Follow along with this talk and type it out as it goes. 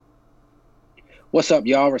What's up,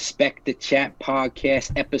 y'all? Respect the Chat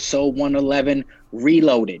podcast, episode 111,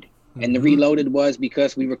 Reloaded. And the Reloaded was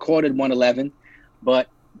because we recorded 111, but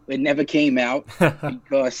it never came out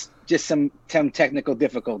because just some technical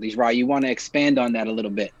difficulties, right? You want to expand on that a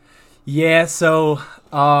little bit? Yeah, so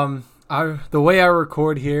the way I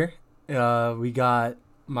record here, we got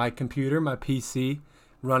my computer, my PC,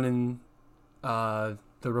 running the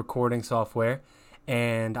recording software.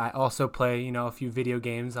 And I also play, a few video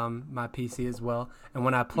games on my PC as well. And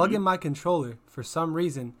when I plug in my controller, for some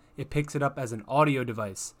reason, it picks it up as an audio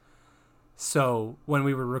device. So when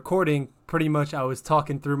we were recording, pretty much I was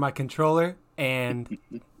talking through my controller, and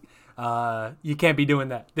you can't be doing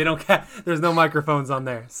that. There's no microphones on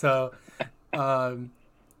there. So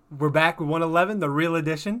we're back with 111, the real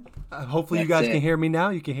edition. Hopefully you guys can hear me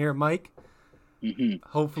now. You can hear Mike.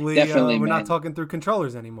 Hopefully we're not talking through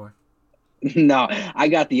controllers anymore. No, I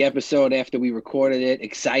got the episode after we recorded it,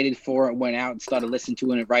 excited for it, went out and started listening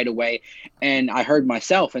to it right away. And I heard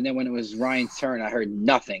myself. And then when it was Ryan's turn, I heard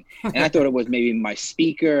nothing. And I thought it was maybe my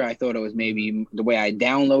speaker. I thought it was maybe the way I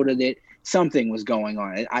downloaded it. Something was going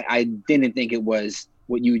on. I didn't think it was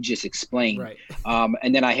what you just explained. Right.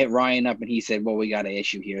 And then I hit Ryan up and he said, well, we got an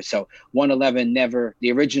issue here. So 111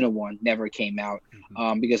 the original one never came out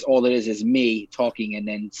because all it is me talking and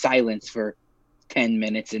then silence for 10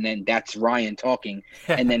 minutes, and then that's Ryan talking,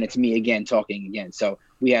 and then it's me again talking again. So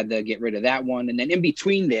we had to get rid of that one. And then in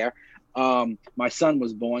between there, my son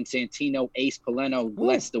was born, Santino Ace Poleno,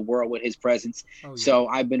 blessed the world with his presence. Oh, yeah. So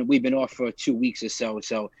we've been off for 2 weeks or so.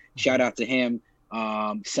 So shout out to him.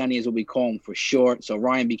 Sonny is what we call him for short. So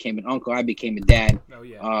Ryan became an uncle. I became a dad. Oh,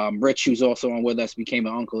 yeah. Rich, who's also on with us, became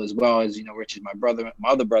an uncle as well. As Rich is my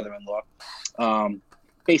other brother-in-law.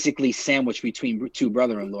 Basically sandwiched between two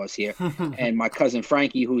brother-in-laws here. And my cousin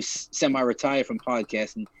Frankie, who's semi-retired from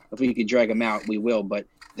podcasting. If we could drag him out, we will. But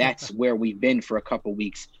that's where we've been for a couple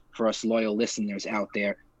weeks for us loyal listeners out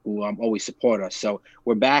there who always support us. So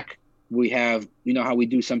we're back. We have, how we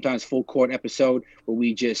do sometimes full court episode where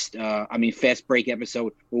we just, fast break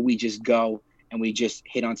episode where we just go and we just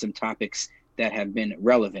hit on some topics that have been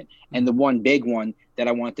relevant. And the one big one that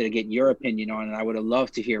I wanted to get your opinion on, and I would have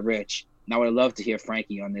loved to hear Rich, and I would love to hear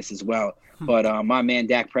Frankie on this as well. But my man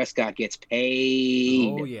Dak Prescott gets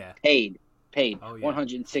paid. Oh, yeah. Paid. Oh, yeah.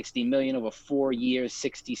 $160 million over 4 years,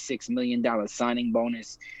 $66 million signing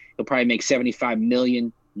bonus. He'll probably make $75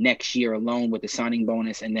 million next year alone with the signing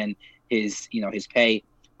bonus and then his pay.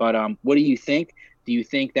 But what do you think? Do you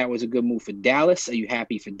think that was a good move for Dallas? Are you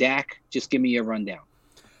happy for Dak? Just give me your rundown.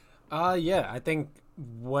 Yeah, I think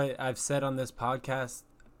what I've said on this podcast,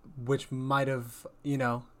 which might have,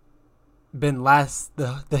 been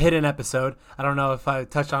the hidden episode. I don't know if I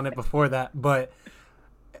touched on it before that, but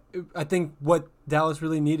I think what Dallas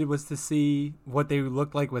really needed was to see what they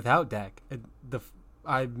looked like without Dak.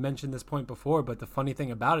 I mentioned this point before, but the funny thing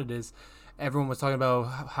about it is everyone was talking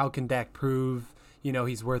about how can Dak prove,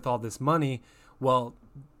 he's worth all this money. Well,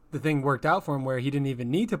 the thing worked out for him where he didn't even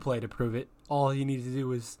need to play to prove it. All he needed to do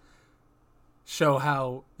was show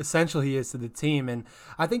how essential he is to the team. And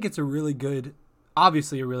I think it's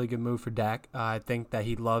obviously a really good move for Dak. I think that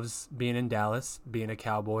he loves being in Dallas, being a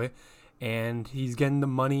Cowboy, and he's getting the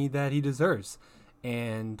money that he deserves.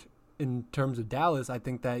 And in terms of Dallas, I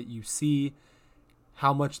think that you see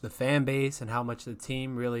how much the fan base and how much the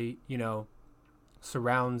team really,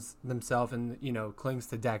 surrounds themselves and, clings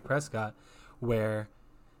to Dak Prescott, where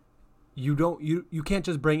you can't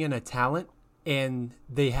just bring in a talent and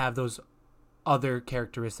they have those other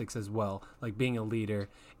characteristics as well, like being a leader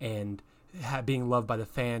and being loved by the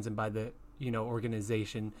fans and by the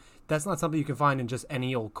organization. That's not something you can find in just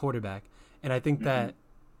any old quarterback. And I think that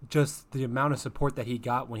just the amount of support that he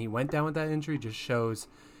got when he went down with that injury just shows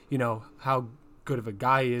how good of a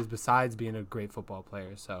guy he is besides being a great football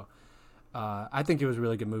player. So I think it was a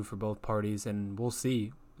really good move for both parties, and we'll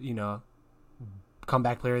see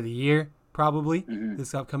comeback player of the year probably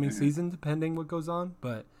this upcoming season, depending what goes on,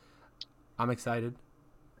 but I'm excited.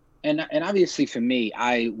 And obviously for me,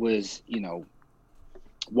 I was,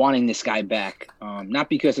 wanting this guy back, not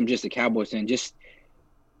because I'm just a Cowboys fan, just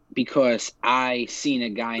because I seen a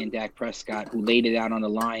guy in Dak Prescott who laid it out on the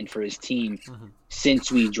line for his team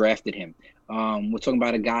since we drafted him. We're talking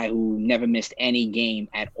about a guy who never missed any game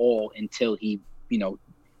at all until he,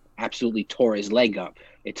 absolutely tore his leg up.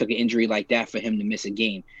 It took an injury like that for him to miss a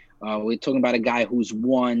game. We're talking about a guy who's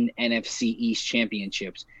won NFC East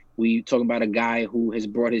championships. We talk about a guy who has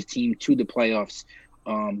brought his team to the playoffs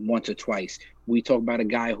once or twice. We talk about a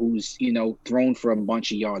guy who's, thrown for a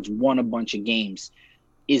bunch of yards, won a bunch of games,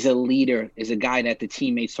 is a leader, is a guy that the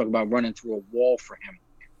teammates talk about running through a wall for him.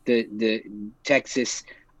 The Texas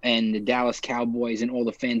and the Dallas Cowboys and all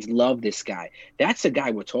the fans love this guy. That's the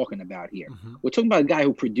guy we're talking about here. Mm-hmm. We're talking about a guy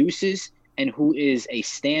who produces and who is a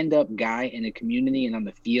stand-up guy in the community and on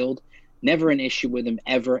the field. Never an issue with him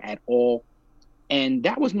ever at all. And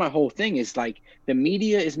that was my whole thing, is like the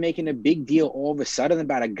media is making a big deal all of a sudden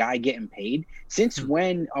about a guy getting paid. Since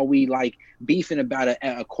when are we like beefing about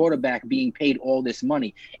a quarterback being paid all this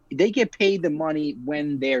money? They get paid the money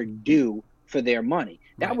when they're due for their money.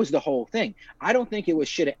 That was the whole thing. I don't think it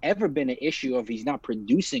should have ever been an issue if he's not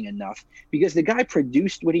producing enough, because the guy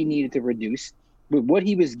produced what he needed to produce with what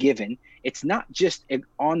he was given. It's not just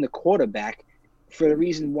on the quarterback for the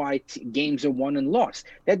reason why games are won and lost.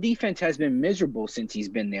 That defense has been miserable since he's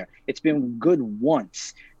been there. It's been good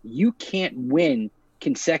once. You can't win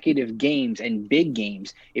consecutive games and big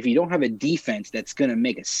games if you don't have a defense that's going to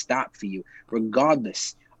make a stop for you,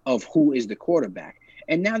 regardless of who is the quarterback.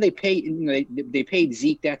 And now they paid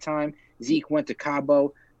Zeke that time. Zeke went to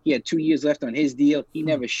Cabo. He had 2 years left on his deal. He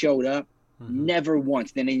never showed up. Never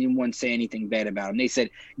once did anyone say anything bad about him. They said,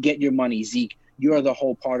 "Get your money, Zeke. You're the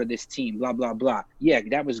whole part of this team, blah, blah, blah." Yeah,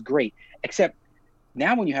 that was great. Except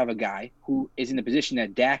now when you have a guy who is in the position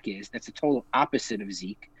that Dak is, that's the total opposite of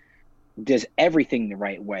Zeke, does everything the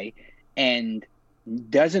right way, and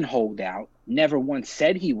doesn't hold out, never once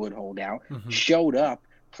said he would hold out, showed up,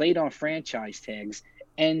 played on franchise tags,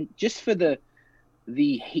 and just for the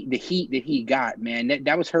heat that he got, man,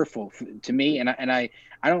 that was hurtful to me. And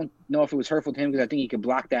I don't know if it was hurtful to him because I think he could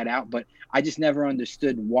block that out, but I just never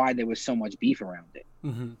understood why there was so much beef around it.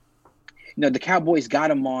 The Cowboys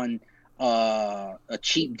got him on a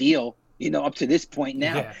cheap deal, up to this point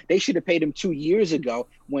now. Yeah. They should have paid him 2 years ago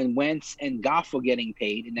when Wentz and Goff were getting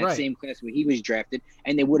paid in that same class where he was drafted,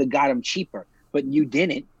 and they would have got him cheaper. But you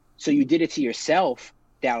didn't. So you did it to yourself,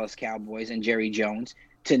 Dallas Cowboys and Jerry Jones,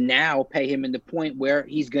 to now pay him in the point where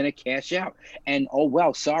he's going to cash out. And, oh,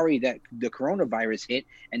 well, sorry that the coronavirus hit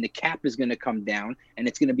and the cap is going to come down and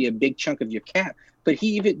it's going to be a big chunk of your cap. But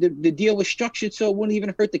the deal was structured so it wouldn't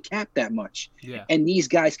even hurt the cap that much. Yeah. And these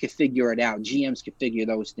guys could figure it out. GMs could figure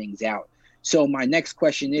those things out. So my next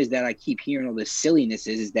question is that I keep hearing all this silliness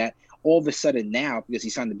is that all of a sudden now, because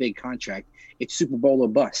he signed a big contract, it's Super Bowl or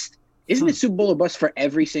bust. Isn't it Super Bowl or bust for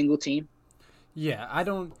every single team? Yeah, I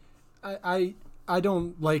don't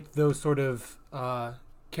like those sort of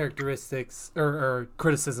characteristics or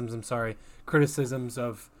criticisms. Criticisms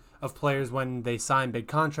of players when they sign big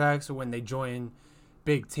contracts or when they join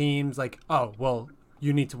big teams. Like, oh, well,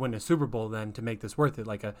 you need to win a Super Bowl then to make this worth it.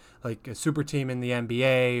 Like a super team in the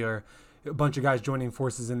NBA or a bunch of guys joining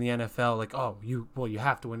forces in the NFL. Like, oh, you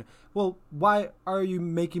have to win. Well, why are you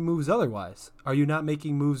making moves otherwise? Are you not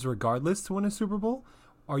making moves regardless to win a Super Bowl?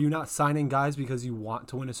 Are you not signing guys because you want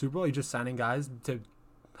to win a Super Bowl? You're just signing guys to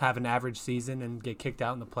have an average season and get kicked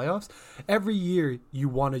out in the playoffs. Every year you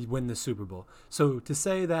want to win the Super Bowl. So to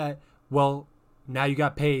say that, well, now you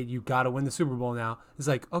got paid, you got to win the Super Bowl now, it's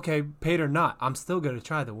like, okay, paid or not, I'm still going to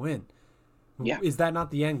try to win. Yeah. Is that not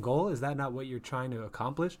the end goal? Is that not what you're trying to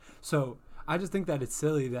accomplish? So I just think that it's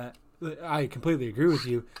silly that I completely agree with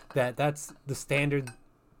you that that's the standard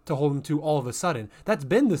to hold him to all of a sudden. That's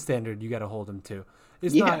been the standard you got to hold him to.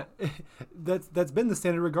 It's not that's been the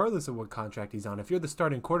standard regardless of what contract he's on. If you're the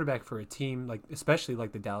starting quarterback for a team, like especially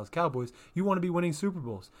like the Dallas Cowboys, you want to be winning Super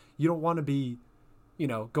Bowls. You don't want to be,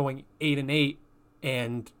 going 8-8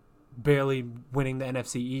 and barely winning the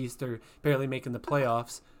NFC East or barely making the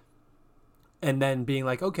playoffs and then being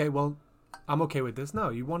like, okay, well, I'm okay with this. No,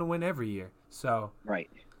 you want to win every year. So right.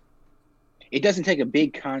 It doesn't take a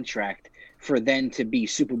big contract for them to be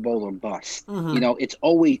Super Bowl or bust. It's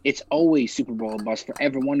always Super Bowl or bust for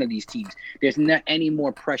every one of these teams. There's not any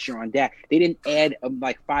more pressure on that. They didn't add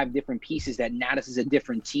like 5 different pieces that now this is a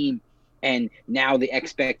different team and now the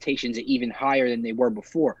expectations are even higher than they were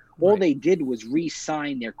before. All they did was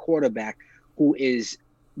re-sign their quarterback, who is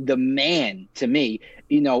the man to me.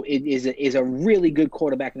 It is a really good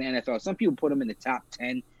quarterback in the NFL. Some people put him in the top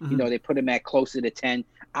 10. They put him at closer to 10.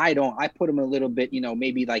 I don't. I put him a little bit,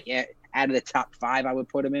 maybe like out of the top 5 I would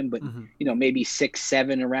put him in, but maybe 6,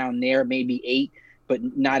 7 around there, maybe 8,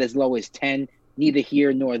 but not as low as 10, neither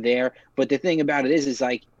here nor there. But the thing about it is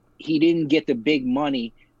like he didn't get the big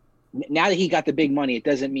money. Now that he got the big money, it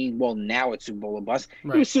doesn't mean, well, now it's Super Bowl or bust.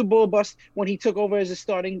 Right. It was Super Bowl or bust when he took over as a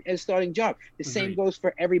starting job. The same goes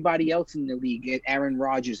for everybody else in the league, Aaron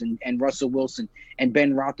Rodgers and Russell Wilson and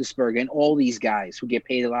Ben Roethlisberger and all these guys who get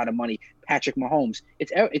paid a lot of money, Patrick Mahomes.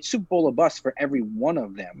 It's Super Bowl or bust for every one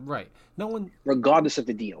of them. Right. No one, regardless of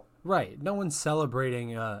the deal. Right. No one's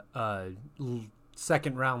celebrating a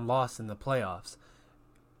second round loss in the playoffs.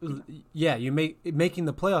 yeah, making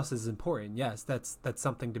the playoffs is important. Yes, that's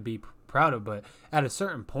something to be proud of. But at a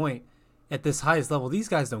certain point, at this highest level, these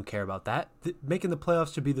guys don't care about that. Making the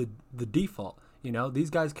playoffs should be the default. You know, these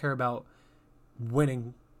guys care about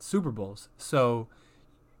winning Super Bowls. So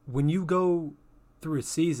when you go through a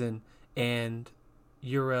season and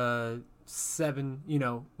you're a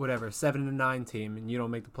 7-9 team, and you don't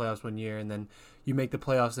make the playoffs one year, and then you make the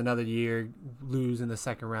playoffs another year, lose in the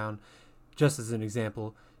second round, just as an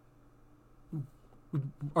example,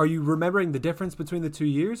 are you remembering the difference between the 2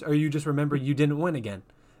 years, or are you just remembering you didn't win again?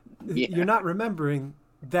 Yeah. You're not remembering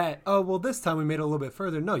that, oh, well, this time we made it a little bit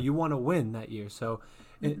further. No, you want to win that year. So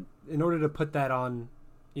in order to put that on,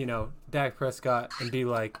 Dak Prescott and be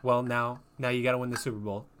like, well, now you got to win the Super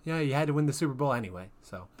Bowl. Yeah, you had to win the Super Bowl anyway.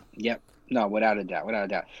 So. Yep. No, without a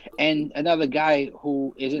doubt. And another guy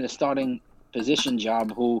who is in a starting position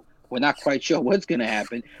job, who we're not quite sure what's going to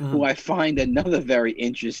happen, who I find another very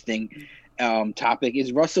interesting topic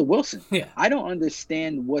is Russell Wilson. Yeah. I don't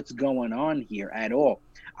understand what's going on here at all.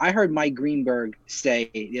 I heard Mike Greenberg say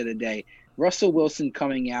the other day, Russell Wilson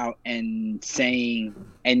coming out and saying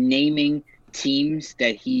and naming teams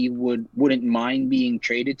that he wouldn't mind being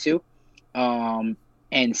traded to,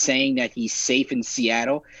 and saying that he's safe in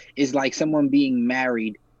Seattle is like someone being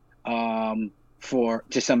married to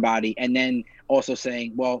somebody, and then also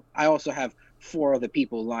saying, well, I also have 4 other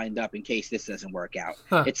people lined up in case this doesn't work out.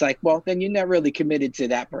 Huh. It's like, well, then you're not really committed to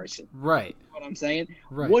that person. Right. You know what I'm saying?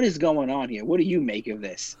 Right. What is going on here? What do you make of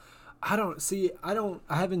this? I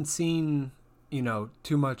haven't seen,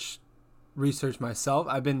 too much research myself.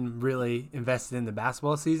 I've been really invested in the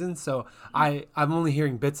basketball season, so I'm only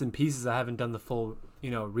hearing bits and pieces. I haven't done the full,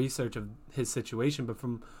 research of his situation, but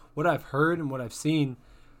from what I've heard and what I've seen,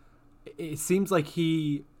 it seems like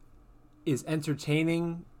he is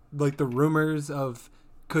entertaining like the rumors of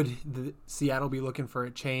could the Seattle be looking for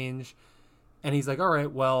a change, and he's like, all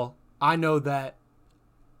right, well, I know that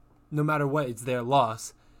no matter what, it's their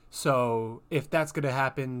loss. So if that's going to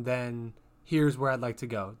happen, then here's where I'd like to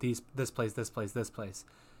go. This place.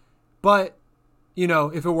 But,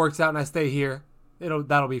 if it works out and I stay here,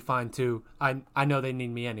 that'll be fine too. I know they need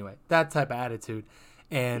me anyway. That type of attitude.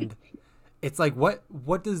 And it's like,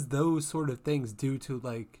 what does those sort of things do to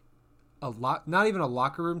like not even a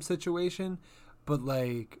locker room situation, but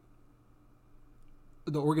like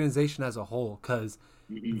the organization as a whole? Because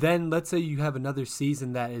then let's say you have another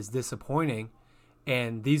season that is disappointing,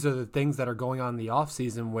 and these are the things that are going on in the off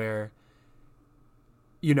season where,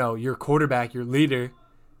 your quarterback, your leader,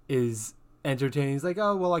 is entertaining. He's like,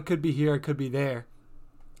 oh, well, I could be here, I could be there.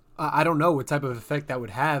 I don't know what type of effect that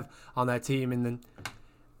would have on that team. And then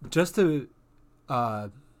just to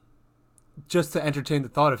entertain the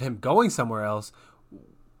thought of him going somewhere else,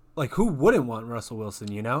 like, who wouldn't want Russell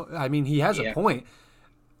Wilson, I mean, he has a point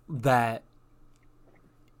that,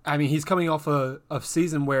 I mean, he's coming off a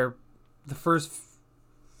season where the first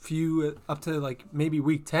few up to like maybe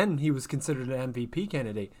week 10 he was considered an MVP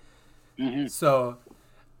candidate. So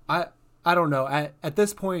I don't know, at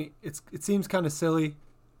this point it seems kind of silly.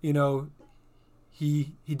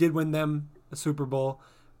 He did win them a Super Bowl,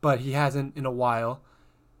 but he hasn't in a while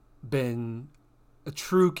been a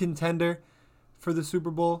true contender for the Super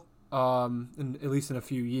Bowl, at least in a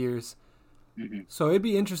few years. So it'd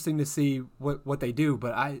be interesting to see what they do,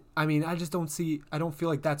 but I mean, I don't feel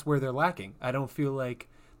like that's where they're lacking. I don't feel like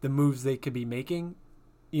the moves they could be making,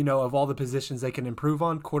 of all the positions they can improve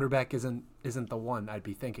on, quarterback isn't the one I'd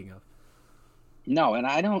be thinking of. No, and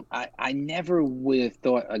I never would have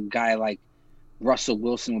thought a guy like Russell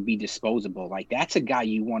Wilson would be disposable. Like, that's a guy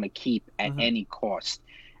you want to keep at any cost.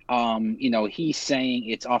 He's saying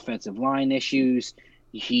it's offensive line issues.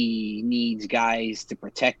 He needs guys to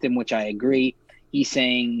protect him, which I agree. He's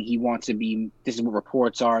saying he wants to be, this is what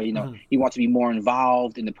reports are, he wants to be more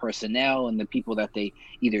involved in the personnel and the people that they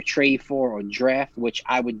either trade for or draft, which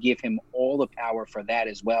I would give him all the power for that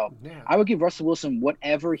as well. Yeah. I would give Russell Wilson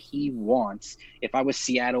whatever he wants if I was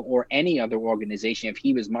Seattle or any other organization, if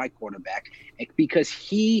he was my quarterback, because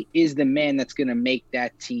he is the man that's going to make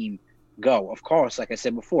that team go. Of course, like I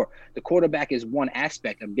said before, the quarterback is one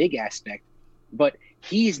aspect, a big aspect, but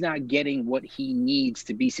he's not getting what he needs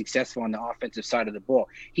to be successful on the offensive side of the ball.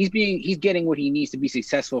 He's getting what he needs to be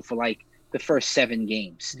successful for like the first 7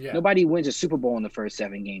 games. Yeah. Nobody wins a Super Bowl in the first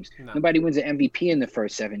 7 games. No. Nobody wins an MVP in the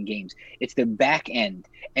first 7 games. It's the back end.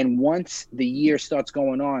 And once the year starts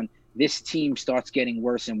going on, this team starts getting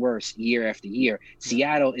worse and worse year after year.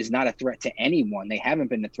 Seattle is not a threat to anyone. They haven't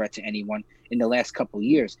been a threat to anyone in the last couple of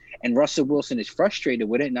years. And Russell Wilson is frustrated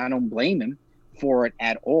with it, and I don't blame him for it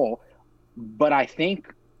at all. But I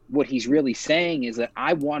think what he's really saying is that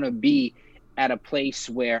I want to be at a place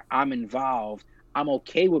where I'm involved, I'm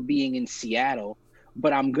okay with being in Seattle,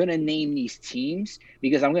 but I'm going to name these teams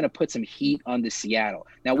because I'm going to put some heat on the Seattle.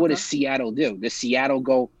 Now, what Okay. does Seattle do? Does Seattle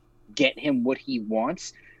go get him what he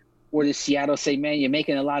wants? Or does Seattle say, man, you're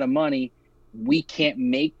making a lot of money. We can't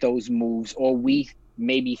make those moves, or we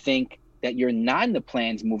maybe think that you're not in the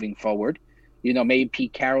plans moving forward. Maybe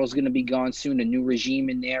Pete Carroll's going to be gone soon, a new regime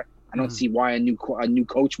in there. I don't see why a new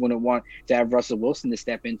coach wouldn't want to have Russell Wilson to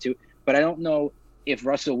step into. But I don't know if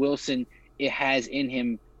Russell Wilson it has in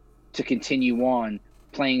him to continue on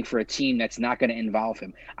playing for a team that's not going to involve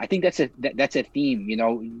him. I think that's a theme.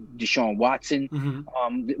 Deshaun Watson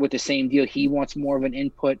with the same deal. He wants more of an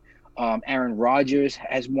input. Aaron Rodgers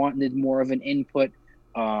has wanted more of an input.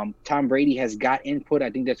 Tom Brady has got input. I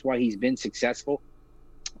think that's why he's been successful.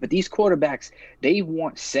 But these quarterbacks, they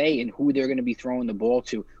want say in who they're going to be throwing the ball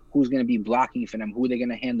to, who's going to be blocking for them, who they're going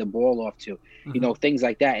to hand the ball off to, things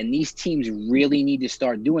like that. And these teams really need to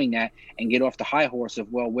start doing that and get off the high horse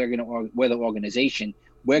of, well, we're the organization,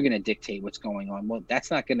 we're going to dictate what's going on. Well, that's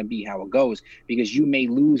not going to be how it goes, because you may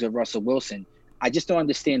lose a Russell Wilson. I just don't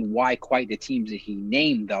understand why quite the teams that he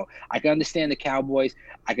named, though. I can understand the Cowboys.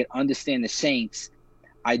 I can understand the Saints.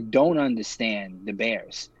 I don't understand the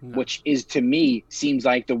Bears, which is, to me, seems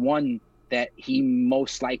like the one that he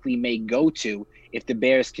most likely may go to if the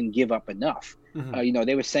Bears can give up enough.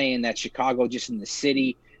 They were saying that Chicago, just in the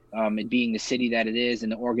city, it being the city that it is,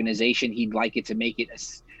 and the organization, he'd like it to make it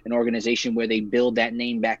an organization where they build that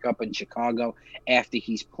name back up in Chicago after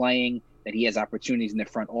he's playing, that he has opportunities in the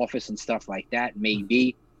front office and stuff like that,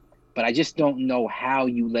 maybe. But I just don't know how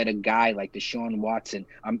you let a guy like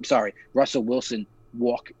Russell Wilson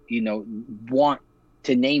want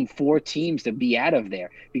to name 4 teams to be out of there,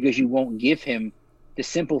 because you won't give him the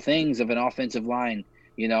simple things of an offensive line,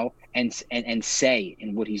 and say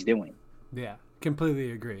in what he's doing. Yeah,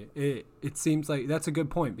 completely agree. It seems like that's a good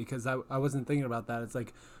point, because I wasn't thinking about that. It's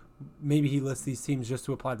like maybe he lists these teams just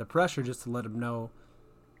to apply the pressure, just to let him know,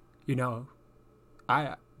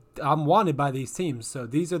 I'm wanted by these teams, so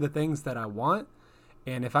these are the things that I want.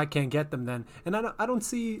 And if I can't get them, then, and I don't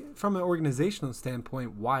see from an organizational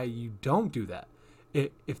standpoint why you don't do that.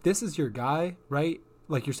 If this is your guy, right?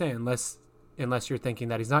 Like you're saying, unless you're thinking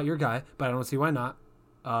that he's not your guy, but I don't see why not.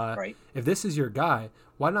 Right. If this is your guy,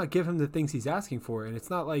 why not give him the things he's asking for? And it's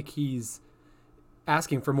not like he's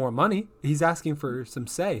asking for more money. He's asking for some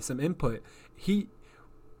say, some input.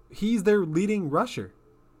 He's their leading rusher.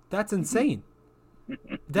 That's insane.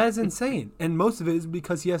 That is insane. And most of it is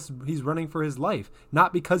because he's running for his life,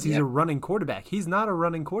 not because he's a running quarterback. He's not a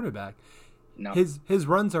running quarterback. No. His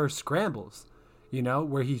runs are scrambles,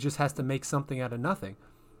 where he just has to make something out of nothing.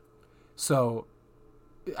 So,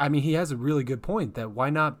 I mean, he has a really good point that why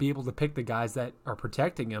not be able to pick the guys that are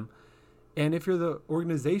protecting him? And if you're the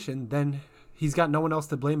organization, then he's got no one else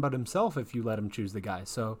to blame but himself if you let him choose the guy.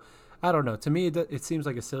 So, I don't know. To me, it seems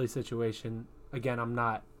like a silly situation. Again, I'm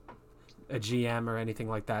not a GM or anything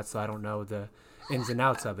like that, so I don't know the ins and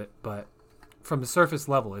outs of it, but from the surface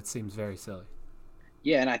level it seems very silly.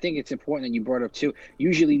 Yeah, and I think it's important that you brought up too.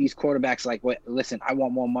 Usually these quarterbacks listen, I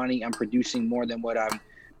want more money, I'm producing more than what I'm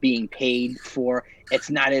being paid for. It's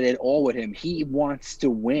not it at all with him. He wants to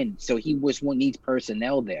win, so he needs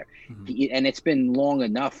personnel there. And it's been long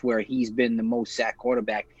enough where he's been the most sacked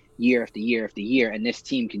quarterback year after year after year, and this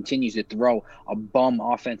team continues to throw a bum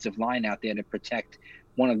offensive line out there to protect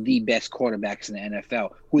one of the best quarterbacks in the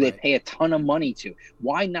NFL, who they pay a ton of money to.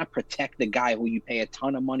 Why not protect the guy who you pay a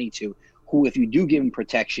ton of money to, who, if you do give him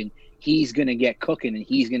protection, he's going to get cooking and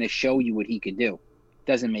he's going to show you what he could do?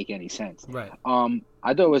 Doesn't make any sense. Right.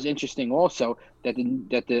 I thought it was interesting also that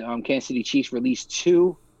the Kansas City Chiefs released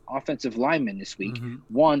 2 offensive linemen this week.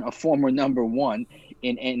 One, a former number 1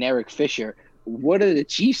 in Eric Fisher. What are the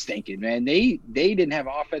Chiefs thinking, man? They didn't have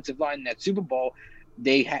an offensive line in that Super Bowl.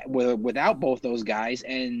 They were without both those guys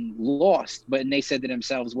and lost. But they said to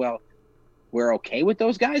themselves, well, we're okay with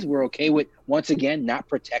those guys. We're okay with, once again, not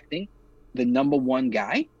protecting the number 1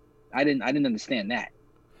 guy. I didn't understand that.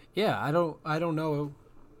 Yeah, I don't know.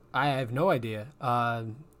 I have no idea.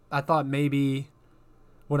 I thought maybe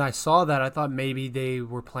when I saw that, I thought maybe they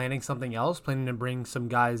were planning something else, planning to bring some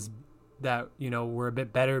guys that, were a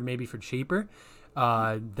bit better, maybe for cheaper,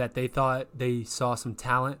 that they thought they saw some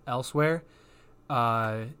talent elsewhere.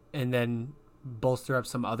 And then bolster up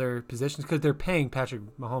some other positions, because they're paying Patrick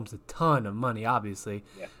Mahomes a ton of money, obviously.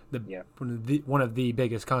 One of the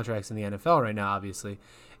biggest contracts in the NFL right now, obviously.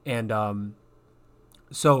 And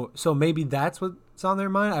so maybe that's what's on their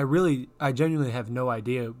mind. I genuinely have no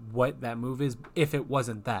idea what that move is, if it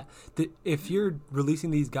wasn't that. If you're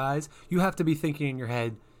releasing these guys, you have to be thinking in your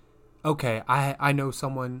head, okay, I know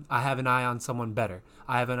someone, I have an eye on someone better.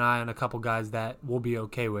 I have an eye on a couple guys that we'll be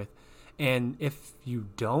okay with. And if you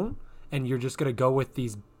don't, and you're just going to go with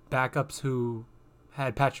these backups who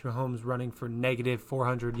had Patrick Mahomes running for negative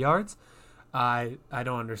 400 yards, I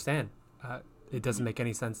don't understand. It doesn't make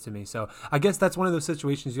any sense to me. So I guess that's one of those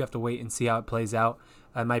situations you have to wait and see how it plays out.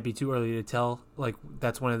 It might be too early to tell. Like,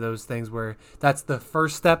 that's one of those things where that's the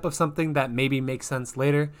first step of something that maybe makes sense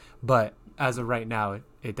later. But as of right now,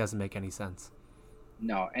 it doesn't make any sense.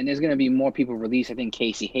 No, and there's going to be more people released. I think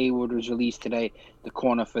Casey Hayward was released today, the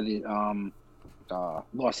corner for the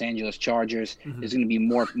Los Angeles Chargers. Mm-hmm. There's going to be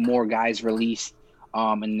more guys released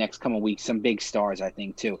in the next coming weeks. Some big stars, I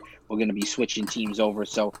think, too. We're going to be switching teams over.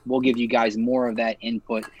 So we'll give you guys more of that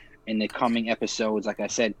input in the coming episodes. Like I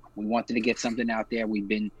said, we wanted to get something out there. We've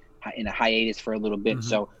been in a hiatus for a little bit. Mm-hmm.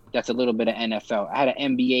 So that's a little bit of NFL. I had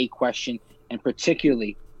an NBA question, and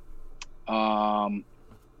particularly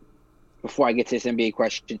before I get to this NBA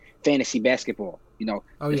question, fantasy basketball. You know,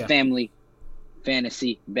 Family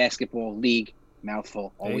Fantasy Basketball League,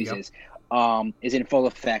 mouthful, always is in full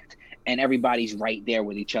effect, and everybody's right there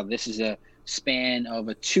with each other. This is a span of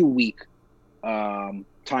a 2-week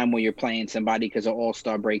time where you're playing somebody because of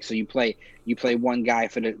All-Star break. So you play one guy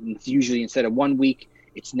usually instead of 1 week,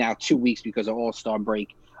 it's now 2 weeks because of All-Star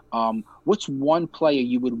break. What's one player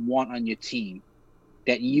you would want on your team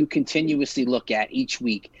that you continuously look at each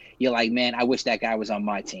week? You're like, man, I wish that guy was on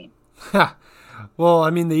my team. Well, I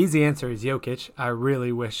mean, the easy answer is Jokic. I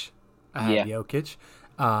really wish I had Jokic.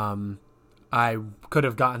 I could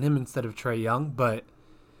have gotten him instead of Trae Young, but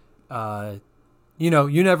you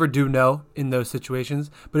never do know in those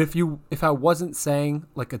situations. But if I wasn't saying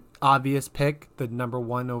like an obvious pick, the number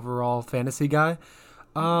 1 overall fantasy guy,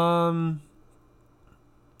 I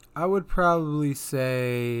would probably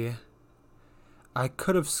say I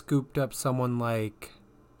could have scooped up someone like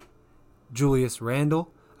Julius Randle.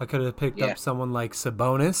 I could have picked up someone like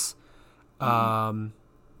Sabonis. Mm-hmm.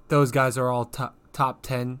 Those guys are all top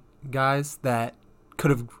 10 guys that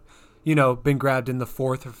could have, been grabbed in the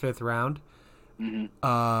 4th or 5th round.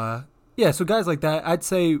 Mm-hmm. So guys like that, I'd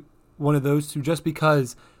say one of those two, just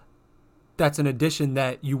because that's an addition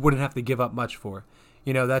that you wouldn't have to give up much for.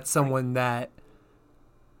 That's someone that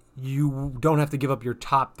you don't have to give up your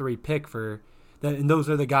top 3 pick for. And those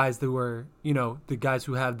are the guys who are, the guys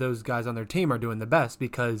who have those guys on their team are doing the best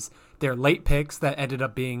because they're late picks that ended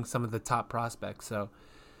up being some of the top prospects. So,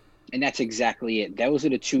 and that's exactly it. Those are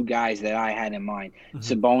the 2 guys that I had in mind,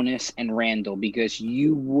 Sabonis and Randle, because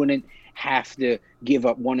you wouldn't have to give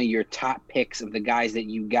up one of your top picks of the guys that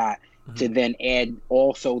you got to then add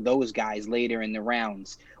also those guys later in the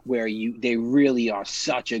rounds where they really are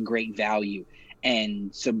such a great value.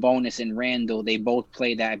 And Sabonis and Randle, they both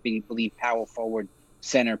play that, I believe, power forward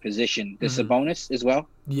center position. Does Sabonis as well?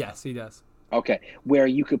 Yes, he does. Okay, where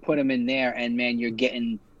you could put him in there, and man, you're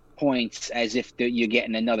getting points as if you're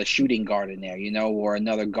getting another shooting guard in there, or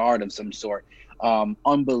another guard of some sort.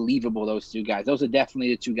 Unbelievable, those 2 guys. Those are definitely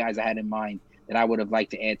the 2 guys I had in mind that I would have liked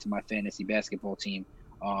to add to my fantasy basketball team.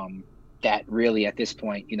 That really, at this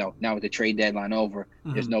point, now with the trade deadline over,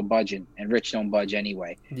 there's no budging, and Rich don't budge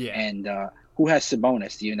anyway. Yeah. And who has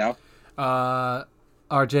Sabonis? Do you know?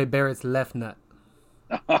 R.J. Barrett's left nut.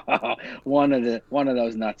 one of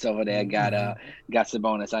those nuts over there got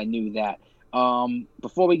Sabonis. I knew that.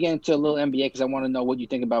 Before we get into a little NBA, because I want to know what you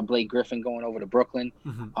think about Blake Griffin going over to Brooklyn.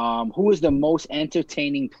 Who is the most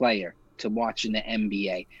entertaining player to watch in the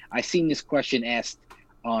NBA? I seen this question asked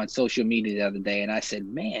on social media the other day, and I said,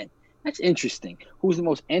 man, that's interesting. Who's the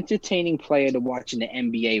most entertaining player to watch in the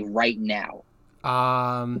NBA right now?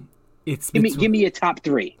 Give me a top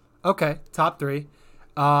 3. Okay, top 3.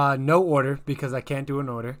 No order because I can't do an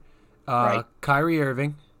order. Right. Kyrie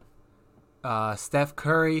Irving, Steph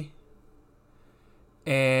Curry,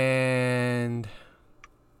 and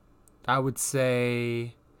I would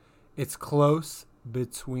say it's close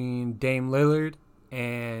between Dame Lillard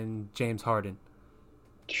and James Harden.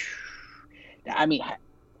 I mean,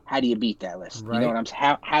 how do you beat that list? Right. You know what I'm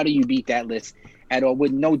saying? How do you beat that list at all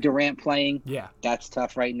with no Durant playing? Yeah, that's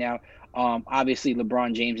tough right now. Obviously,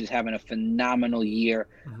 LeBron James is having a phenomenal year.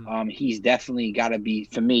 He's definitely got to be,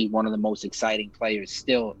 for me, one of the most exciting players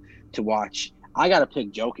still to watch. I got to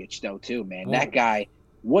pick Jokic, though, too, man. Oh. That guy,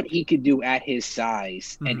 what he could do at his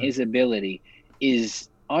size and his ability is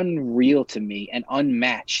unreal to me and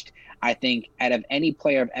unmatched, I think, out of any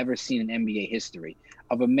player I've ever seen in NBA history.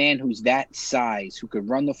 Of a man who's that size, who could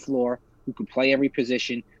run the floor, who could play every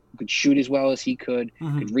position, who could shoot as well as he could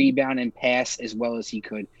rebound and pass as well as he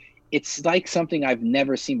could. it's like something I've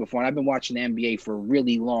never seen before. And I've been watching the NBA for a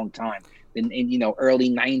really long time, in early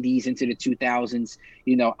 '90s into the 2000s,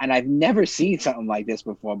 and I've never seen something like this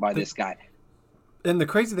before by this guy. And the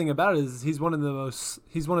crazy thing about it is he's one of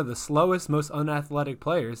the slowest, most unathletic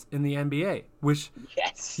players in the NBA, which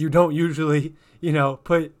yes, you don't usually,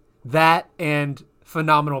 put that and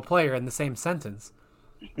phenomenal player in the same sentence.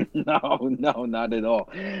 No, not at all.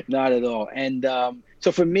 Not at all. And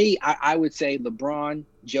so for me, I would say LeBron,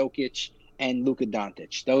 Jokic, and Luka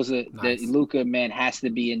Doncic. Those are Nice. The Luka man has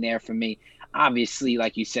to be in there for me. Obviously,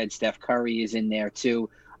 like you said, Steph Curry is in there too.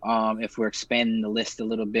 If we're expanding the list a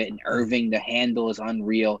little bit, and Irving, the handle is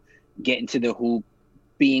unreal. Getting to the hoop,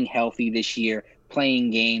 being healthy this year, playing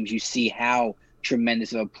games, you see how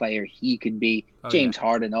tremendous of a player he could be. James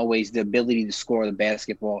Harden, always the ability to score the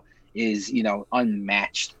basketball is,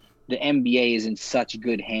 unmatched. The NBA is in such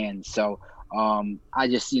good hands. So I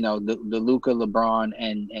just, the Luka, LeBron,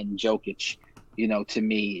 and Jokic, to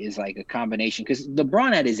me is like a combination. Because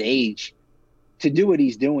LeBron at his age, to do what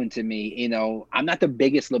he's doing to me, I'm not the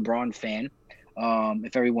biggest LeBron fan,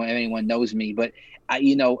 if anyone knows me, but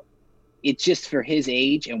it's just for his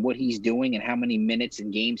age and what he's doing and how many minutes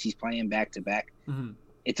and games he's playing back to back. Mm-hmm.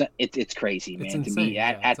 It's crazy, man. It's to be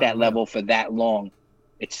at that level for that long,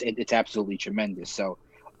 it's absolutely tremendous. So,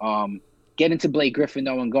 get into Blake Griffin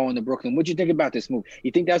though and going to Brooklyn. What'd you think about this move? You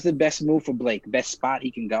think that's the best move for Blake? Best spot he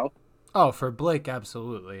can go? Oh, for Blake,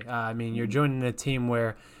 absolutely. I mean, you're joining a team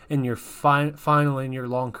where in your final in your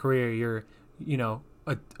long career, you're,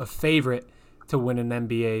 a favorite to win an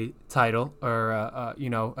NBA title or,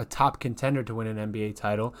 a top contender to win an NBA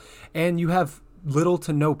title. And you have little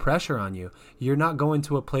to no pressure on you. You're not going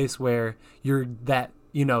to a place where you're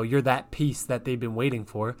that piece that they've been waiting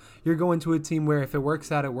for. You're going to a team where if it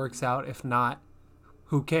works out, it works out. If not,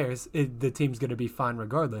 who cares? The team's going to be fine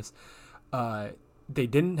regardless. They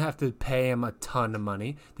didn't have to pay him a ton of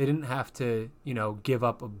money. They didn't have to, give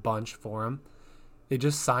up a bunch for him. They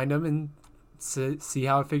just signed him and see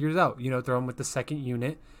how it figures out. Throw him with the second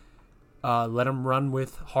unit. Let him run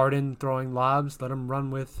with Harden throwing lobs. Let him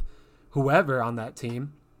run with whoever on that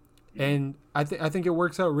team. And I think it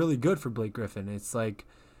works out really good for Blake Griffin. It's like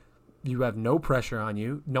you have no pressure on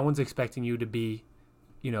you. No one's expecting you to be,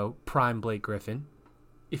 prime Blake Griffin.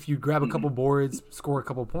 If you grab a couple boards, score a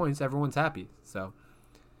couple points, everyone's happy. So,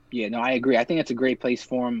 yeah, no, I agree. I think it's a great place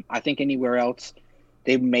for him. I think anywhere else,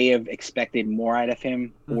 they may have expected more out of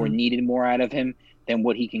him or needed more out of him than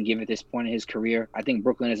what he can give at this point in his career. I think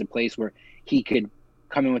Brooklyn is a place where he could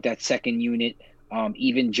come in with that second unit,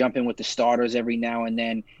 even jump in with the starters every now and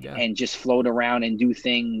then, and just float around and do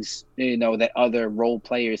things, that other role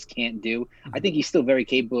players can't do. I think he's still very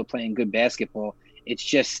capable of playing good basketball. It's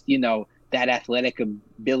just, that athletic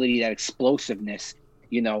ability, that explosiveness,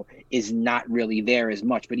 is not really there as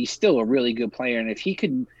much, but he's still a really good player. And if he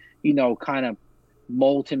could, kind of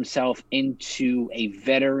mold himself into a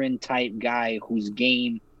veteran type guy whose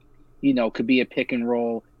game, could be a pick and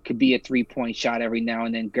roll, could be a 3-point shot every now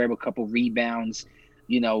and then, grab a couple rebounds,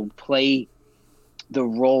 play the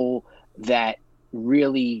role that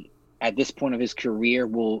really at this point of his career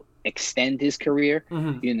will extend his career,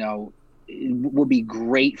 it would be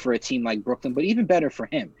great for a team like Brooklyn, but even better for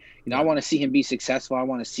him. I want to see him be successful. I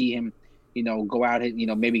want to see him, go out and,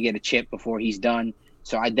 maybe get a chip before he's done.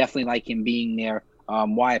 So I definitely like him being there.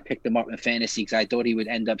 Why I picked him up in fantasy, because I thought he would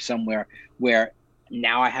end up somewhere where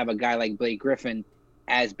now I have a guy like Blake Griffin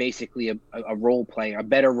as basically a role player, a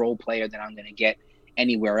better role player than I'm going to get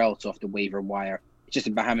anywhere else off the waiver wire. It's just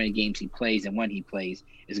about how many games he plays and when he plays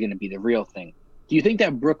is going to be the real thing. Do you think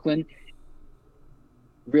that Brooklyn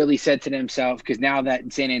really said to themselves, because now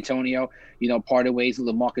that San Antonio, parted ways with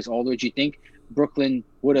LaMarcus Aldridge, you think Brooklyn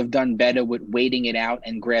would have done better with waiting it out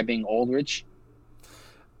and grabbing Aldridge?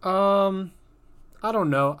 I don't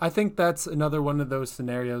know. I think that's another one of those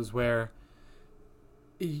scenarios where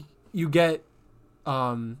you get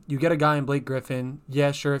a guy in Blake Griffin.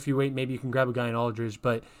 Yeah, sure, if you wait, maybe you can grab a guy in Aldridge,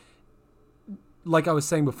 but like I was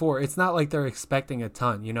saying before, it's not like they're expecting a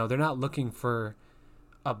ton. They're not looking for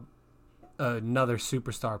another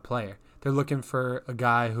superstar player. They're looking for a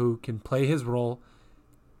guy who can play his role,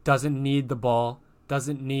 doesn't need the ball,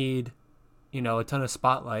 doesn't need, a ton of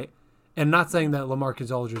spotlight. And not saying that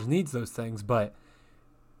LaMarcus Aldridge needs those things, but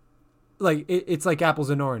like it's like apples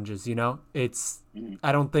and oranges, It's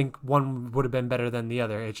I don't think one would have been better than the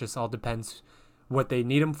other. It just all depends what they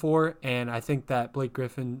need him for, and I think that Blake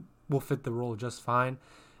Griffin will fit the role just fine.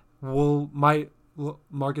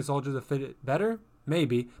 Marcus Aldridge fit it better?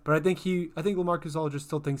 Maybe, but I think LaMarcus Aldridge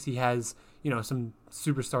still thinks he has, some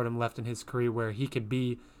superstardom left in his career where he could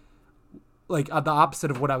be like the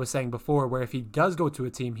opposite of what I was saying before, where if he does go to a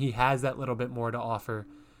team, he has that little bit more to offer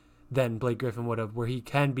than Blake Griffin would have, where he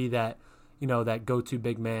can be that, that go-to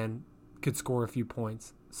big man, could score a few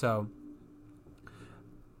points. So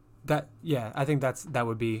I think that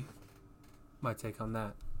would be my take on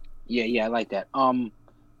that. Yeah, I like that.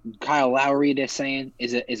 Kyle Lowry, they're saying,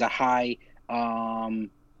 is a highly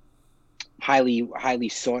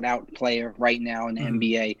sought out player right now in the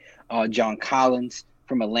NBA. John Collins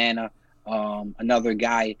from Atlanta, another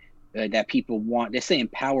guy that people want. They're saying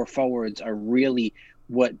power forwards are really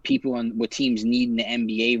what teams need in the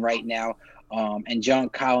NBA right now. And John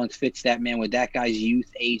Collins fits that, man, with that guy's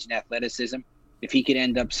youth, age, and athleticism. If he could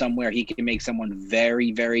end up somewhere, he can make someone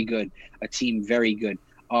very, very good, a team very good.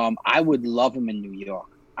 I would love him in New York.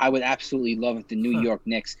 I would absolutely love if the New York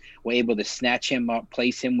Knicks were able to snatch him up,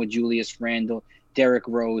 place him with Julius Randle, Derrick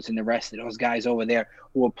Rose, and the rest of those guys over there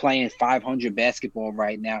who are playing 500 basketball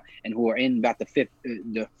right now and who are in about the fifth,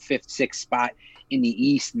 sixth spot in the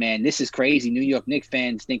East. Man, this is crazy. New York Knicks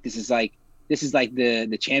fans think this is like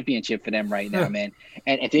the championship for them right now, man.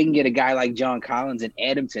 And if they can get a guy like John Collins and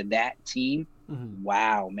add him to that team,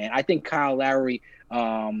 wow, man. I think Kyle Lowry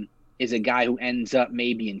is a guy who ends up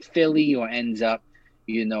maybe in Philly or ends up,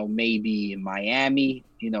 maybe in Miami,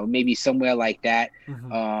 maybe somewhere like that.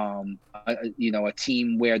 A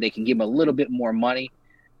team where they can give him a little bit more money.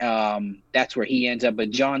 That's where he ends up. But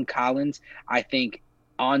John Collins, I think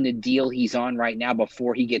on the deal he's on right now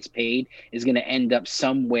before he gets paid is going to end up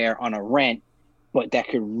somewhere on a rent, but that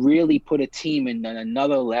could really put a team in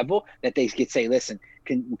another level that they could say, listen,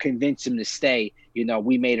 convince him to stay.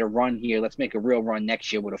 We made a run here. Let's make a real run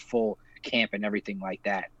next year with a full camp and everything like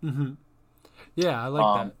that. Yeah, I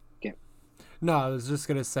like that. Yeah. No, I was just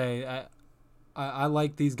gonna say I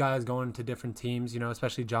like these guys going to different teams.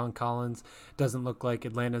 Especially John Collins. Doesn't look like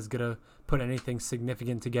Atlanta's gonna put anything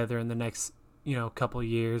significant together in the next couple of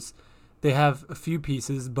years. They have a few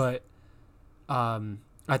pieces, but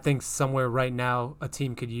I think somewhere right now a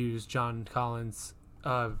team could use John Collins,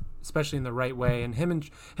 especially in the right way. And him and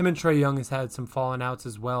Trae Young has had some falling outs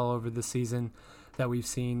as well over the season that we've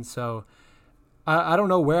seen. So I don't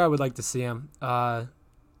know where I would like to see him. I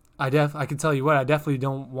can tell you what, I definitely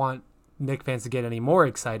don't want Knicks fans to get any more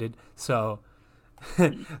excited. So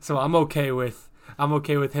I'm okay with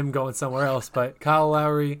him going somewhere else. But Kyle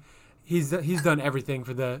Lowry, he's done everything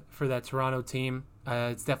for that Toronto team.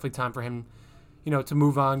 It's definitely time for him, to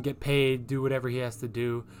move on, get paid, do whatever he has to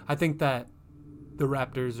do. I think that the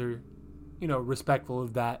Raptors are, respectful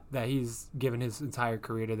of that he's given his entire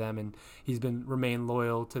career to them, and he's remained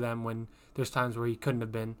loyal to them when there's times where he couldn't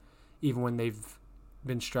have been, even when they've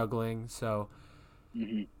been struggling. So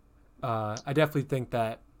I definitely think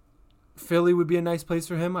that Philly would be a nice place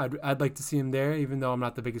for him. I'd like to see him there, even though I'm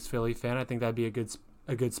not the biggest Philly fan. I think that'd be a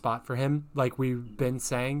good spot for him. Like we've been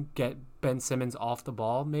saying, get Ben Simmons off the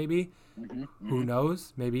ball, maybe. Who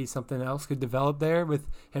knows? Maybe something else could develop there with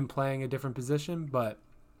him playing a different position, but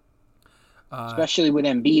especially with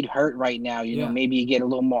Embiid hurt right now, maybe you get a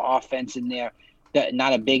little more offense in there.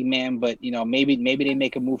 Not a big man, but maybe they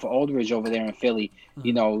make a move for Aldridge over there in Philly.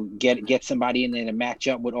 Get somebody in there to match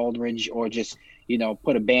up with Aldridge, or just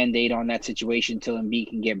put a Band-Aid on that situation until Embiid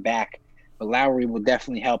can get back. But Lowry will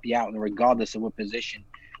definitely help you out, and regardless of what position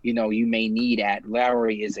you may need at.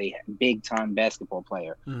 Lowry is a big time basketball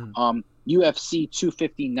player. UFC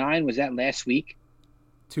 259, was that last week?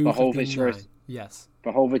 259. Yes.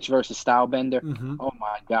 Blachowicz versus Stylebender. Oh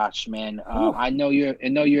my gosh, man! I know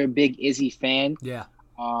you're a big Izzy fan. Yeah.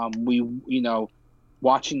 We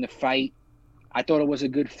watching the fight, I thought it was a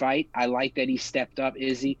good fight. I like that he stepped up,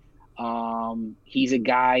 Izzy. He's a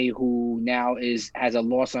guy who now has a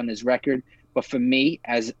loss on his record. But for me,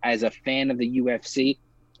 as a fan of the UFC,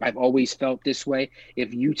 I've always felt this way.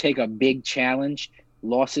 If you take a big challenge,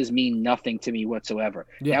 losses mean nothing to me whatsoever.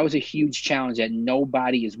 Yeah. That was a huge challenge that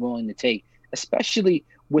nobody is willing to take, especially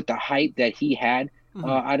with the hype that he had,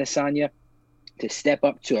 Adesanya, to step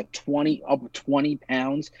up to 20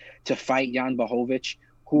 pounds to fight Jan Blachowicz,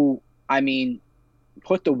 who,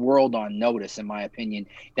 put the world on notice, in my opinion.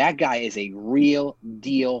 That guy is a real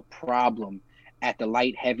deal problem at the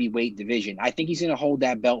light heavyweight division. I think he's going to hold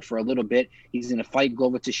that belt for a little bit. He's going to fight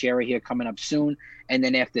Glover Teixeira here coming up soon. And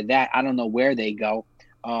then after that, I don't know where they go.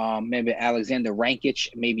 Maybe Alexander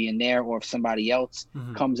Rankic maybe in there, or if somebody else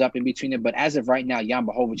comes up in between them. But as of right now, Jan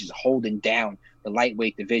Blachowicz is holding down the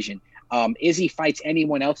lightweight division. Izzy fights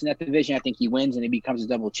anyone else in that division, I think he wins and he becomes a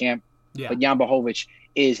double champ. Yeah. But Jan Blachowicz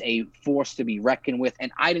is a force to be reckoned with.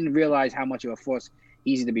 And I didn't realize how much of a force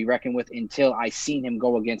he's to be reckoned with until I seen him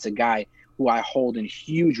go against a guy who I hold in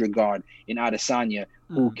huge regard in Adesanya,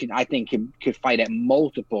 who could fight at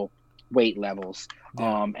multiple weight levels.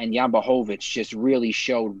 Yeah. And Jan Blachowicz just really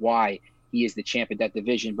showed why he is the champ at that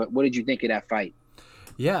division. But what did you think of that fight?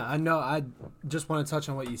 Yeah, I know. I just want to touch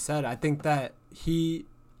on what you said. I think that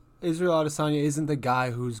Israel Adesanya isn't the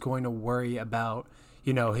guy who's going to worry about,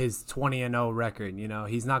 his 20-0 record.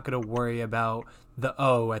 He's not going to worry about the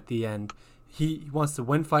O at the end. He wants to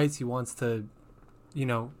win fights. He wants to,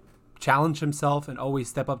 challenge himself and always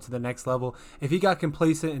step up to the next level. If he got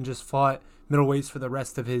complacent and just fought middleweights for the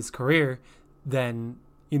rest of his career, then,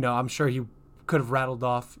 I'm sure he could have rattled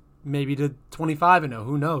off maybe to 25-0.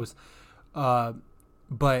 Who knows?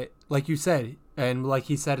 But like you said, and like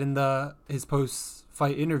he said in his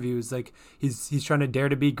post-fight interviews, like he's trying to dare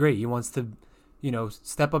to be great. He wants to,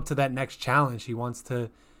 step up to that next challenge. He wants to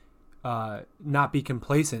not be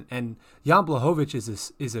complacent. And Jan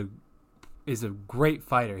Blachowicz is a great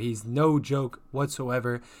fighter. He's no joke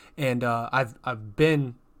whatsoever. And I've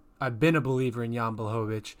been a believer in Jan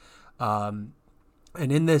Blachowicz. And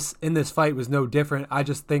in this fight was no different. I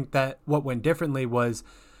just think that what went differently was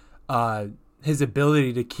his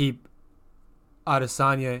ability to keep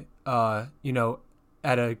Adesanya,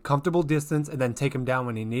 at a comfortable distance and then take him down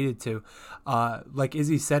when he needed to. Like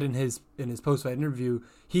Izzy said in his post-fight interview,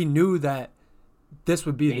 he knew that this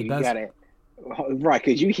would be the best. Got it. Right,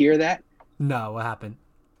 could you hear that? No, what happened?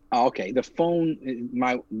 Oh, okay,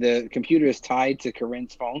 the computer is tied to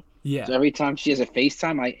Corinne's phone. Yeah. So every time she has a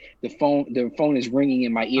FaceTime, the phone is ringing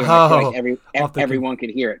in my ear. Oh, I feel like everyone could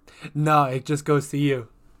hear it. No, it just goes to you.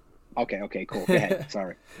 Okay, cool. Go ahead.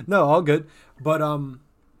 Sorry. No, all good. But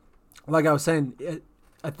like I was saying,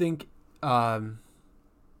 I think like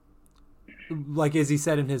as he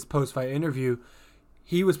said in his post-fight interview,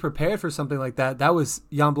 he was prepared for something like that. That was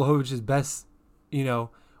Jan Blachowicz's best,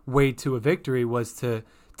 way to a victory, was to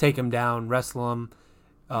take him down, wrestle him.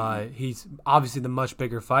 He's obviously the much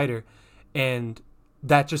bigger fighter, and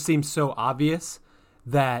that just seems so obvious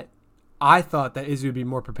that I thought that Izzy would be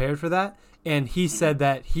more prepared for that. And he said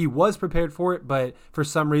that he was prepared for it, but for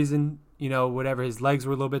some reason, whatever, his legs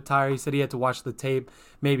were a little bit tired. He said he had to watch the tape.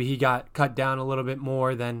 Maybe he got cut down a little bit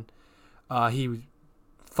more than he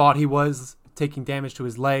thought he was, taking damage to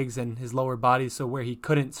his legs and his lower body, so where he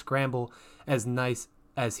couldn't scramble as nice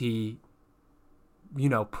as he,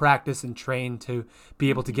 practice and train to be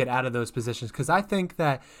able to get out of those positions. Because I think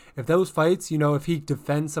that if those fights, if he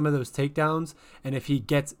defends some of those takedowns, and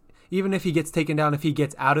even if he gets taken down, if he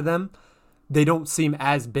gets out of them, they don't seem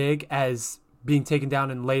as big as being taken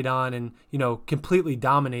down and laid on and, completely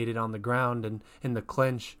dominated on the ground and in the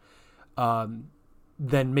clinch.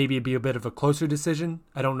 Then maybe it'd be a bit of a closer decision.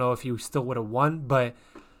 I don't know if he still would have won, but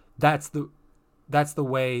that's the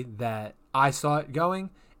way that I saw it going.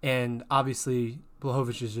 And obviously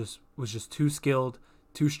Blachowicz was just too skilled,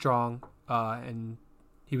 too strong, and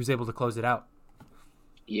he was able to close it out.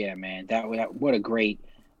 Yeah, man, what a great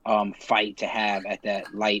fight to have at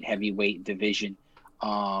that light heavyweight division.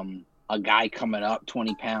 A guy coming up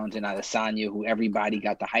 20 pounds in Adesanya, who everybody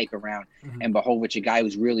got the hype around, and Blachowicz, a guy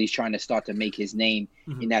who's really trying to start to make his name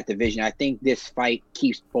in that division. I think this fight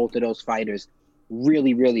keeps both of those fighters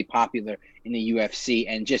really, really popular in the UFC,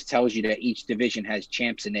 and just tells you that each division has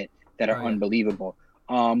champs in it that are unbelievable.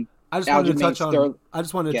 I just wanted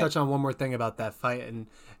to touch on one more thing about that fight, and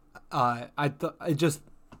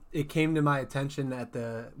it came to my attention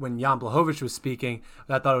when Jan Blachowicz was speaking.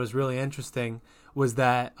 I thought it was really interesting was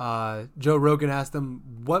that Joe Rogan asked him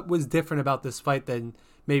what was different about this fight than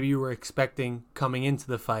maybe you were expecting coming into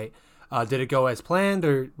the fight. Did it go as planned,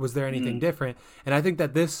 or was there anything different? And I think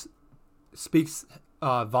that this speaks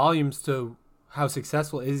volumes to how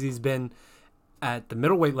successful Izzy's been at the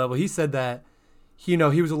middleweight level. He said that he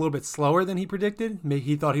was a little bit slower than he predicted. Maybe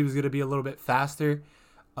he thought he was going to be a little bit faster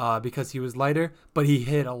because he was lighter, but he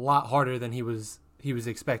hit a lot harder than he was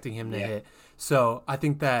expecting him to hit. So I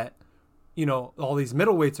think that all these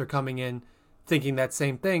middleweights are coming in thinking that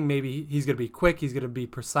same thing. Maybe he's going to be quick, he's going to be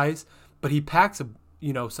precise, but he packs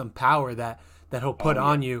some power that he'll put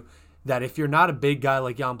on you, that if you're not a big guy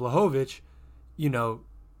like Jan Blachowicz,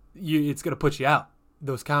 it's going to put you out.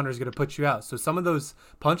 Those counters are going to put you out. So some of those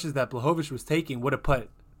punches that Blachowicz was taking would have put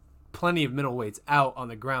plenty of middleweights out on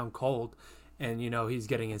the ground cold, and he's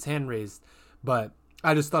getting his hand raised. But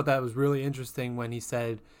I just thought that was really interesting when he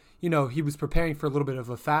said, he was preparing for a little bit of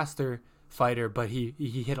a faster fighter, but he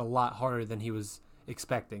hit a lot harder than he was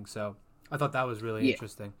expecting. So I thought that was really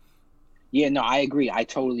interesting. Yeah, no, I agree. I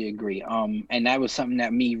totally agree. And that was something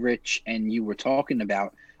that me, Rich, and you were talking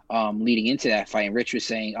about leading into that fight. And Rich was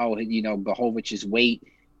saying, Blachowicz's weight,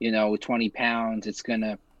 20 pounds, it's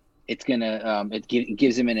gonna it's gonna it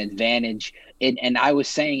gives him an advantage. And I was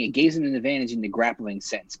saying it gives him an advantage in the grappling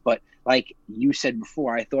sense, but like you said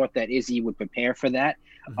before, I thought that Izzy would prepare for that,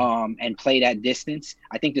 and play that distance.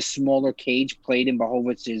 I think the smaller cage played in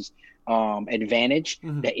Blachowicz's advantage,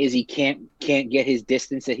 that Izzy can't get his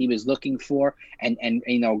distance that he was looking for, and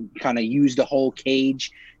kind of use the whole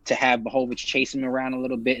cage to have Blachowicz chase him around a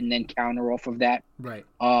little bit and then counter off of that. Right.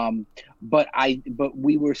 But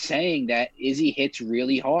we were saying that Izzy hits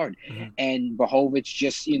really hard, and Blachowicz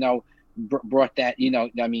just brought that,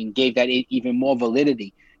 gave that even more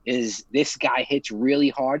validity. Is this guy hits really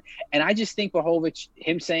hard, and I just think Blachowicz,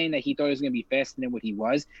 him saying that he thought he was going to be faster than what he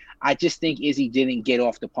was, I just think Izzy didn't get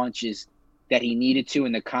off the punches that he needed to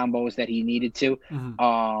and the combos that he needed to.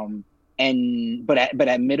 But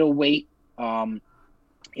at middleweight,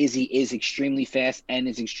 Izzy is extremely fast and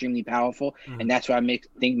is extremely powerful, and that's what I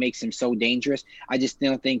think makes him so dangerous. I just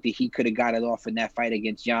don't think that he could have got it off in that fight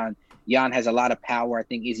against Jan. Jan has a lot of power. I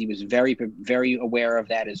think Izzy was very, very aware of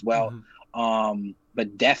that as well.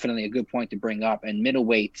 But definitely a good point to bring up. And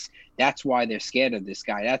middleweights, that's why they're scared of this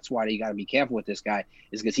guy. That's why you got to be careful with this guy,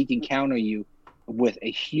 is because he can counter you with a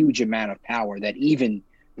huge amount of power that even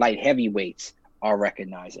light heavyweights are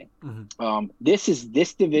recognizing.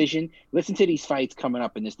 This division. Listen to these fights coming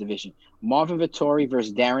up in this division: Marvin Vettori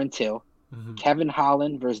versus Darren Till, Kevin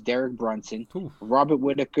Holland versus Derek Brunson, Robert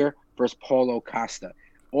Whittaker versus Paulo Costa.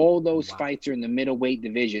 All those fights are in the middleweight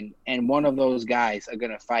division, and one of those guys are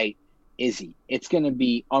going to fight Izzy. It's going to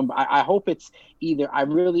be I hope it's either, I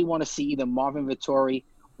really want to see either Marvin Vettori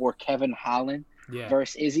or Kevin Holland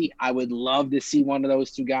versus Izzy. I would love to see one of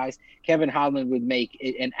those two guys. Kevin Holland would make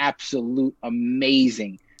an absolute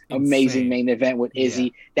amazing main event with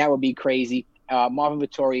Izzy. That would be crazy. Marvin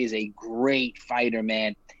Vettori is a great fighter,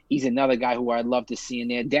 man. He's another guy who I'd love to see in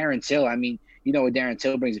there. Darren Till, I mean, you know what Darren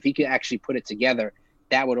Till brings. If he could actually put it together,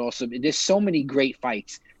 that would also be, there's so many great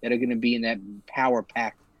fights that are going to be in that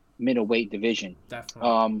power-packed middleweight division.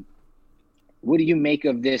 Definitely. What do you make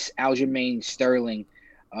of this Aljamain Sterling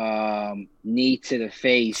knee to the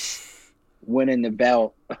face, winning the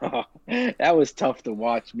belt? That was tough to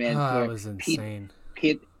watch, man. That was insane.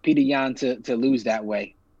 Peter Yan to lose that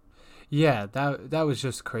way. Yeah, that was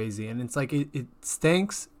just crazy. And it's like it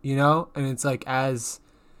stinks, and it's like, as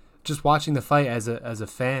just watching the fight as a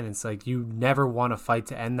fan, it's like you never want a fight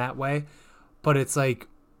to end that way. But it's like,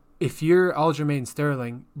 if you're Aljamain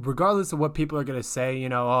Sterling, regardless of what people are gonna say,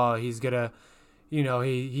 he's gonna,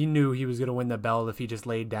 he knew he was gonna win the belt if he just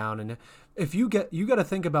laid down. And if you got to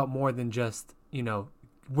think about more than just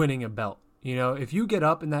winning a belt. If you get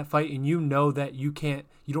up in that fight and you know that you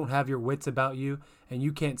don't have your wits about you, and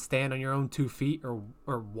you can't stand on your own 2 feet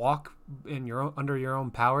or walk under your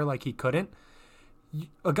own power like he couldn't,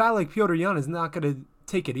 a guy like Petr Yan is not gonna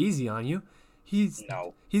take it easy on you. He's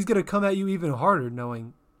gonna come at you even harder,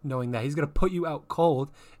 knowing that he's going to put you out cold,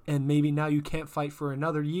 and maybe now you can't fight for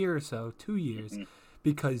another year or so, 2 years,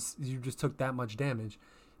 because you just took that much damage.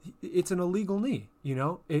 It's an illegal knee,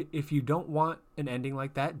 If you don't want an ending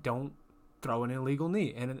like that, don't throw an illegal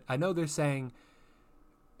knee. And I know they're saying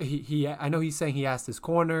I know he's saying he asked his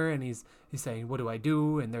corner, and he's saying, what do I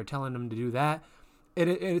do? And they're telling him to do that. And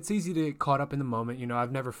it's easy to get caught up in the moment.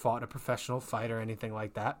 I've never fought a professional fight or anything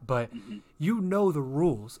like that, but you know the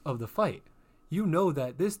rules of the fight. You know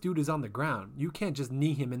that this dude is on the ground. You can't just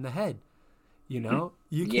knee him in the head. You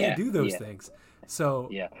can't do those things. So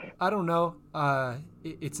I don't know.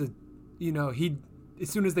 It's he, as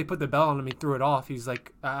soon as they put the belt on him, he threw it off. He's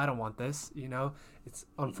like, I don't want this. It's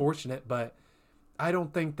unfortunate, but I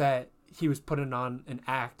don't think that he was putting on an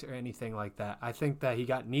act or anything like that. I think that he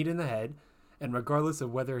got kneed in the head, and regardless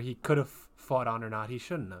of whether he could have fought on or not, he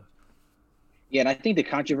shouldn't have. Yeah, and I think the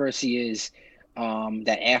controversy is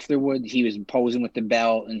that afterward he was posing with the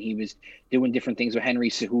belt, and he was doing different things with Henry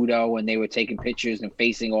Cejudo, and they were taking pictures and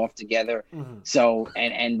facing off together. So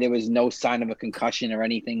and there was no sign of a concussion or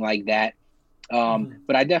anything like that.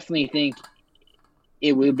 But I definitely think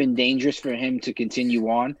it would have been dangerous for him to continue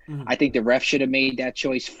on. I think the ref should have made that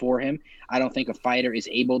choice for him. I don't think a fighter is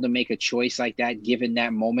able to make a choice like that, given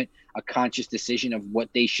that moment, a conscious decision of what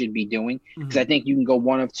they should be doing. Because I think you can go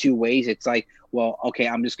one of two ways. It's like, well, okay,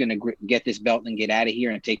 I'm just going to get this belt and get out of here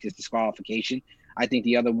and take this disqualification. I think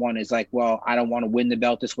the other one is like, well, I don't want to win the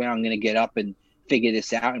belt this way. I'm going to get up and figure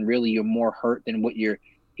this out. And really, you're more hurt than what you're,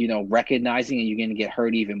 recognizing, and you're going to get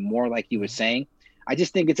hurt even more, like you were saying. I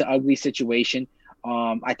just think it's an ugly situation.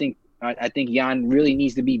 I think Yan really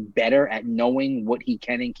needs to be better at knowing what he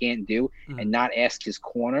can and can't do, and not ask his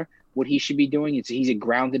corner what he should be doing. He's a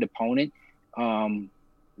grounded opponent.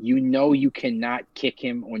 You cannot kick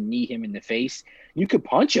him or knee him in the face. You could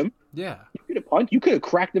punch him, Yeah. You could have punched. You could have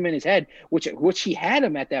cracked him in his head, which he had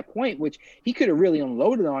him at that point, which he could have really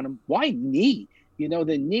unloaded on him. Why knee?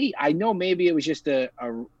 The knee. I know maybe it was just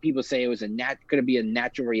people say it was could it be a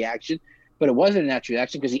natural reaction, but it wasn't a natural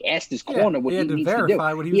reaction because he asked his corner what he needs to do.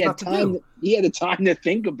 What he was about to do. He had the time to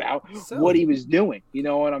think about what he was doing. You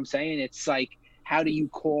know what I'm saying? It's like, how do you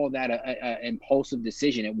call that a impulsive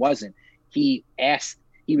decision? It wasn't. He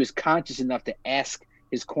was conscious enough to ask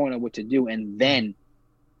his corner what to do, and then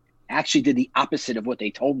actually did the opposite of what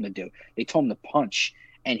they told him to do. They told him to punch,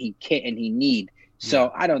 and he kneed.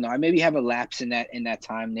 So I don't know. I maybe have a lapse in that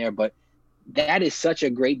time there, but that is such a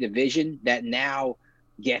great division that now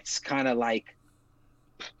gets kind of like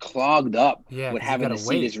clogged up with having to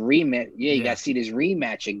see this rematch. You got to see this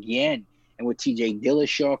rematch again, and with T.J.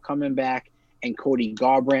 Dillashaw coming back and Cody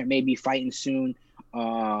Garbrandt maybe fighting soon.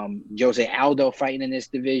 Jose Aldo fighting in this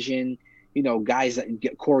division. Guys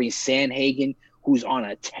like Corey Sandhagen, who's on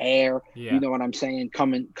a tear. You know what I'm saying?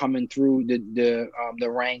 Coming through the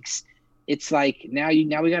ranks. It's like now we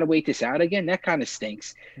got to wait this out again. That kind of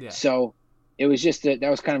stinks. So it was just that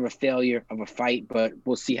was kind of a failure of a fight, but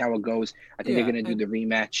we'll see how it goes. I think they're going to do the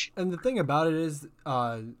rematch. And the thing about it is,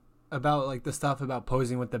 about like the stuff about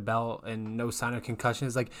posing with the belt and no sign of concussion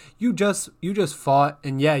is like you just fought,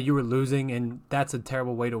 and you were losing, and that's a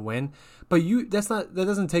terrible way to win. But that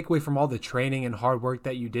doesn't take away from all the training and hard work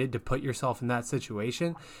that you did to put yourself in that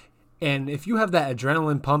situation. And if you have that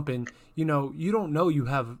adrenaline pumping, you don't know you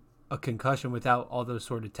have a concussion without all those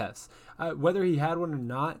sort of tests. Whether he had one or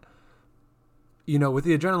not, with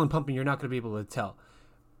the adrenaline pumping, you're not going to be able to tell.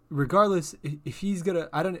 Regardless, if he's gonna,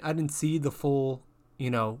 I didn't see the full,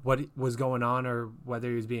 what was going on or whether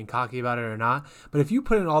he was being cocky about it or not. But if you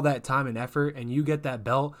put in all that time and effort and you get that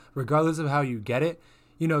belt, regardless of how you get it,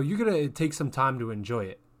 you're going to take some time to enjoy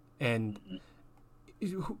it. And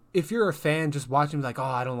if you're a fan just watching like, oh,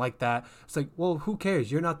 I don't like that. It's like, well, who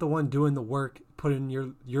cares? You're not the one doing the work, putting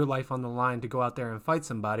your life on the line to go out there and fight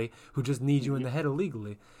somebody who just needs you in the head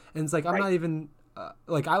illegally. And it's like, I'm not even I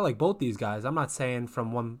like both these guys. I'm not saying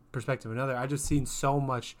from one perspective or another. I just seen so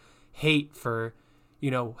much hate for,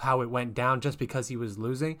 how it went down just because he was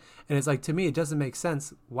losing. And it's like, to me, it doesn't make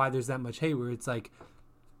sense why there's that much hate, where it's like,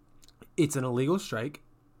 it's an illegal strike.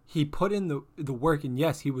 He put in the work, and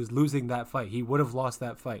yes, he was losing that fight. He would have lost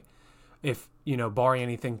that fight if, barring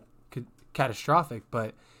anything catastrophic.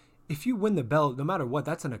 But if you win the belt, no matter what,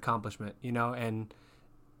 that's an accomplishment, and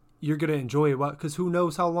you're going to enjoy it, because who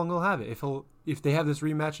knows how long he'll have it. If they have this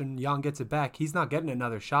rematch and Jan gets it back, he's not getting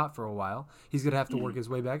another shot for a while. He's going to have to work his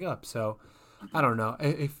way back up. So I don't know.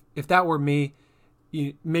 If that were me,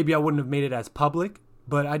 maybe I wouldn't have made it as public,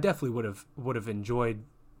 but I definitely would have enjoyed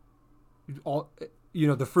all,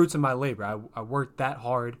 the fruits of my labor. I worked that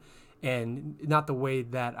hard, and not the way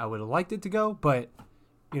that I would have liked it to go, but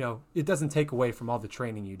it doesn't take away from all the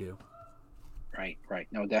training you do. Right.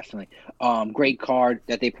 No, definitely. Great card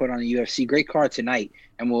that they put on the UFC. Great card tonight,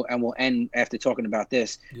 and we'll end after talking about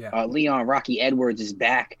this. Leon Rocky Edwards is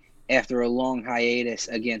back after a long hiatus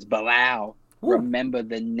against Bilal. Ooh. Remember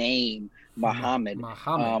the name Muhammad.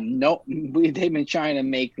 They've been trying to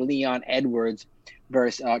make Leon Edwards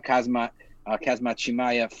versus Kazmat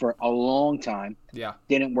Chimaev for a long time.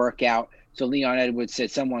 Didn't work out. So Leon Edwards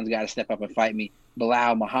said, someone's got to step up and fight me.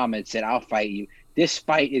 Bilal Muhammad said, I'll fight you. This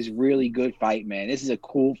fight is really good fight, man. This is a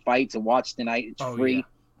cool fight to watch tonight. It's free. Yeah.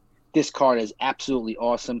 This card is absolutely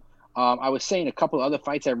awesome. I was saying a couple of other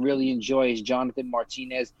fights I really enjoy is Jonathan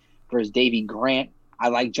Martinez versus Davey Grant. I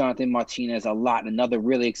like Jonathan Martinez a lot. Another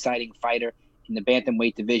really exciting fighter in the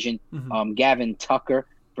bantamweight division. Mm-hmm. Gavin Tucker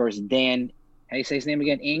versus Dan. How do you say his name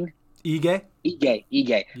again? Ige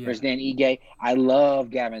versus Dan Ige. I love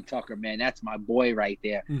Gavin Tucker, man. That's my boy right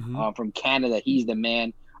there. Mm-hmm. From Canada. He's the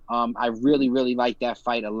man. I really, really like that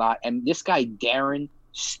fight a lot. And this guy, Darren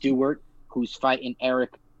Stewart, who's fighting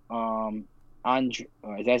Eric is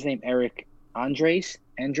that his name? Eric Andres?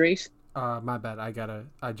 My bad.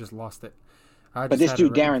 I just lost it. But this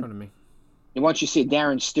dude, Darren, in front of me. And once you see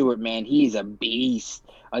Darren Stewart, man, he's a beast.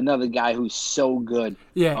 Another guy who's so good.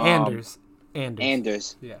 Yeah, Anders.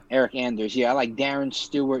 Yeah. Eric Anders. Yeah, I like Darren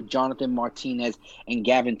Stewart, Jonathan Martinez, and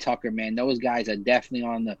Gavin Tucker, man. Those guys are definitely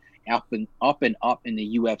on the up and up in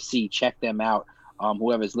the UFC. Check them out,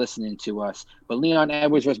 whoever's listening to us. But Leon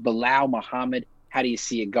Edwards versus Bilal Muhammad, how do you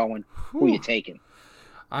see it going? Who are you taking?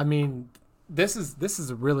 I mean, this is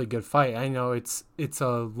a really good fight. I know it's a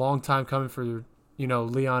long time coming for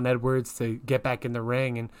Leon Edwards to get back in the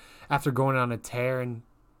ring, and after going on a tear, and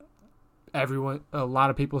a lot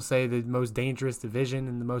of people say the most dangerous division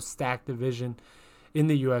and the most stacked division in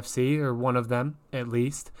the UFC, or one of them at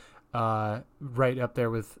least, right up there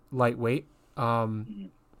with lightweight.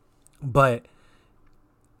 But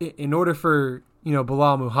in order for,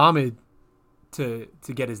 Bilal Muhammad to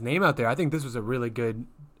get his name out there, I think this was a really good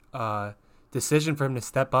decision for him to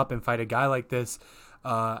step up and fight a guy like this.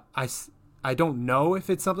 I don't know if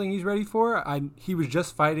it's something he's ready for. He was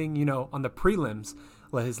just fighting, on the prelims,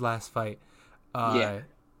 his last fight.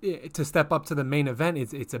 To step up to the main event,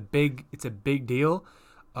 it's a big deal.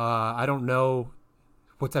 I don't know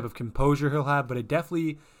what type of composure he'll have, but it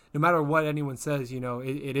definitely, no matter what anyone says,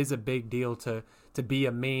 it is a big deal to be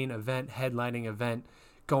a main event, headlining event,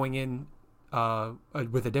 going in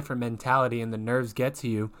with a different mentality, and the nerves get to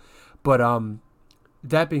you. But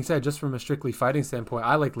that being said, just from a strictly fighting standpoint,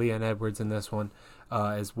 I like Leon Edwards in this one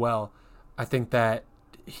as well. I think that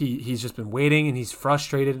he's just been waiting, and he's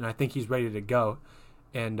frustrated, and I think he's ready to go.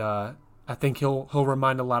 And I think he'll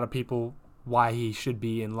remind a lot of people why he should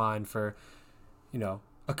be in line for,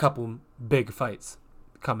 a couple big fights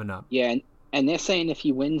coming up. Yeah, and they're saying if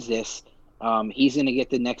he wins this, he's going to get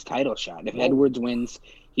the next title shot. If Edwards wins,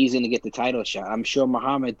 he's going to get the title shot. I'm sure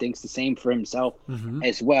Muhammad thinks the same for himself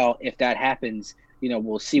as well. If that happens,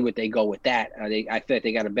 we'll see what they go with that. I feel like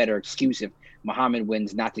they got a better excuse if Muhammad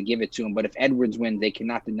wins not to give it to him. But if Edwards wins, they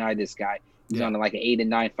cannot deny this guy. He's on like an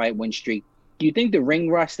 8-9 fight win streak. Do you think the ring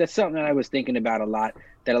rust, that's something that I was thinking about a lot,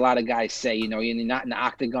 that a lot of guys say, you're not in the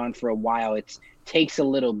octagon for a while. It takes a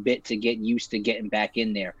little bit to get used to getting back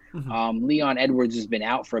in there. Leon Edwards has been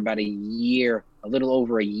out for about a year, a little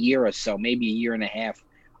over a year or so, maybe a year and a half.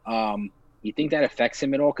 You think that affects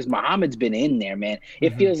him at all? Because Muhammad's been in there, man.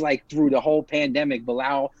 It feels like through the whole pandemic,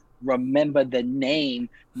 Bilal remembered the name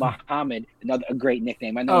Muhammad, a great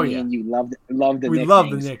nickname. I know and you love the nicknames. We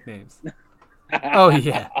love the nicknames. Oh,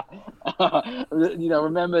 yeah.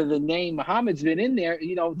 Remember the name. Muhammad's been in there,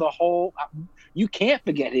 the whole – you can't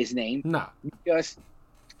forget his name. No. Because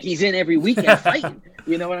he's in every weekend fighting.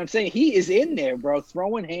 You know what I'm saying? He is in there, bro,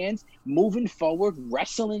 throwing hands, moving forward,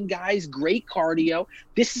 wrestling guys, great cardio.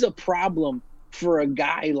 This is a problem for a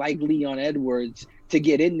guy like Leon Edwards to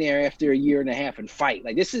get in there after a year and a half and fight.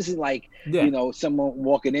 Like, this isn't like, someone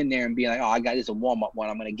walking in there and being like, oh, I got this a warm-up one.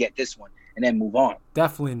 I'm going to get this one and then move on.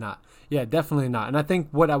 Definitely not. Yeah, definitely not. And I think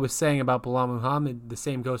what I was saying about Bilal Muhammad, the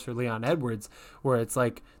same goes for Leon Edwards, where it's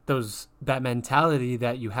like that mentality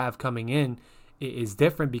that you have coming in is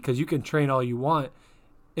different, because you can train all you want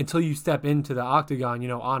until you step into the octagon,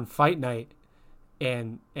 on fight night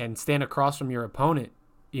and stand across from your opponent.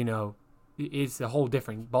 It's a whole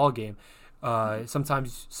different ball game.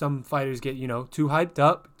 Sometimes some fighters get, too hyped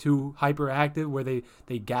up, too hyperactive, where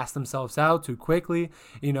they gas themselves out too quickly,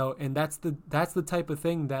 and that's the type of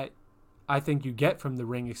thing that I think you get from the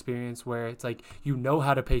ring experience, where it's like,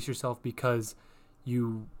 how to pace yourself because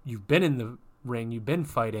you've been in the ring, you've been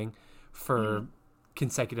fighting for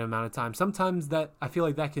consecutive amount of time. Sometimes that, I feel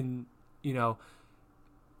like that can,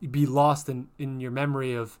 be lost in your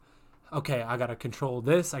memory of, okay, I got to control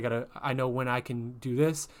this. I know when I can do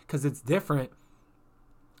this, because it's different,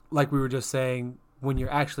 like we were just saying, when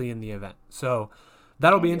you're actually in the event. So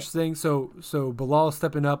that'll be interesting. So Bilal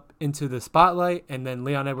stepping up into the spotlight, and then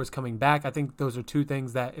Leon Edwards coming back. I think those are two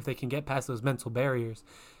things that, if they can get past those mental barriers,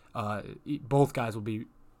 both guys will be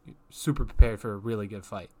super prepared for a really good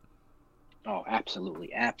fight. Oh,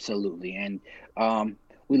 absolutely. Absolutely. And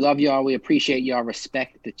we love y'all. We appreciate y'all.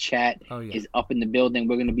 Respect the chat is up in the building.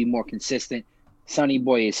 We're going to be more consistent. Sonny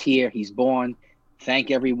Boy is here. He's born. Thank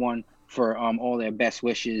everyone for all their best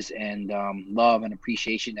wishes and love and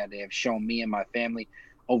appreciation that they have shown me and my family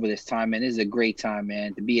over this time. Man, this is a great time,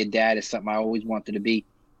 man. To be a dad is something I always wanted to be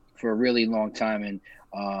for a really long time. And,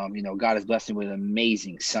 God has blessed me with an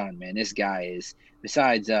amazing son, man. This guy is,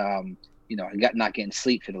 besides, not getting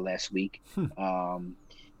sleep for the last week.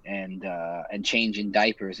 And changing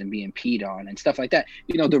diapers and being peed on and stuff like that.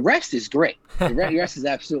 The rest is great. The rest is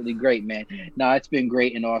absolutely great, man. No, it's been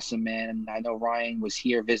great and awesome, man. And I know Ryan was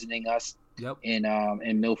here visiting us in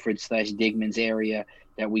Milford/Digman's area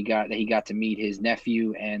that he got to meet his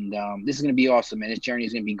nephew. And this is going to be awesome, man. This journey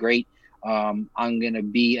is going to be great. I'm going to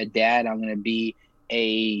be a dad. I'm going to be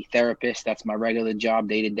a therapist. That's my regular job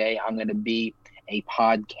day to day. I'm going to be a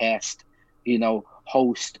podcast,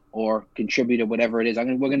 host or contributor, whatever it is.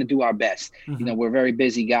 We're going to do our best. We're very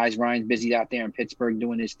busy guys. Ryan's busy out there in Pittsburgh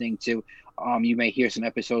doing his thing too. You may hear some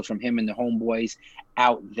episodes from him and the homeboys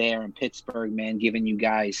out there in Pittsburgh, man, giving you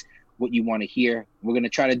guys what you want to hear. We're going to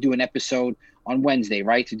try to do an episode on Wednesday,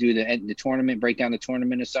 right? To do the tournament, break down the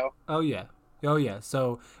tournament or so. Oh yeah.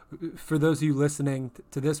 So for those of you listening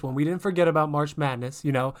to this one, we didn't forget about March Madness.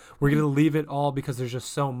 We're going to leave it all because there's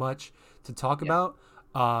just so much to talk about.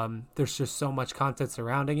 There's just so much content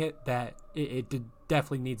surrounding it that it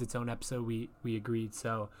definitely needs its own episode. We agreed.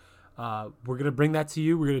 So We're going to bring that to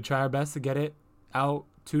you. We're going to try our best to get it out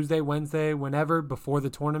Tuesday, Wednesday, whenever, before the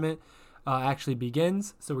tournament actually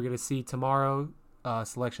begins. So we're going to see tomorrow,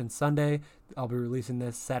 Selection Sunday. I'll be releasing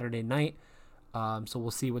this Saturday night. So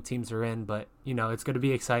we'll see what teams are in. But, it's going to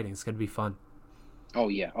be exciting. It's going to be fun. Oh,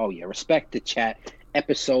 yeah. Respect the chat.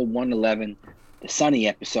 Episode 111, the Sunny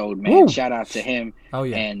episode, man. Woo! Shout out to him. Oh,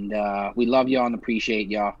 yeah. And we love y'all and appreciate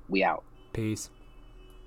y'all. We out. Peace.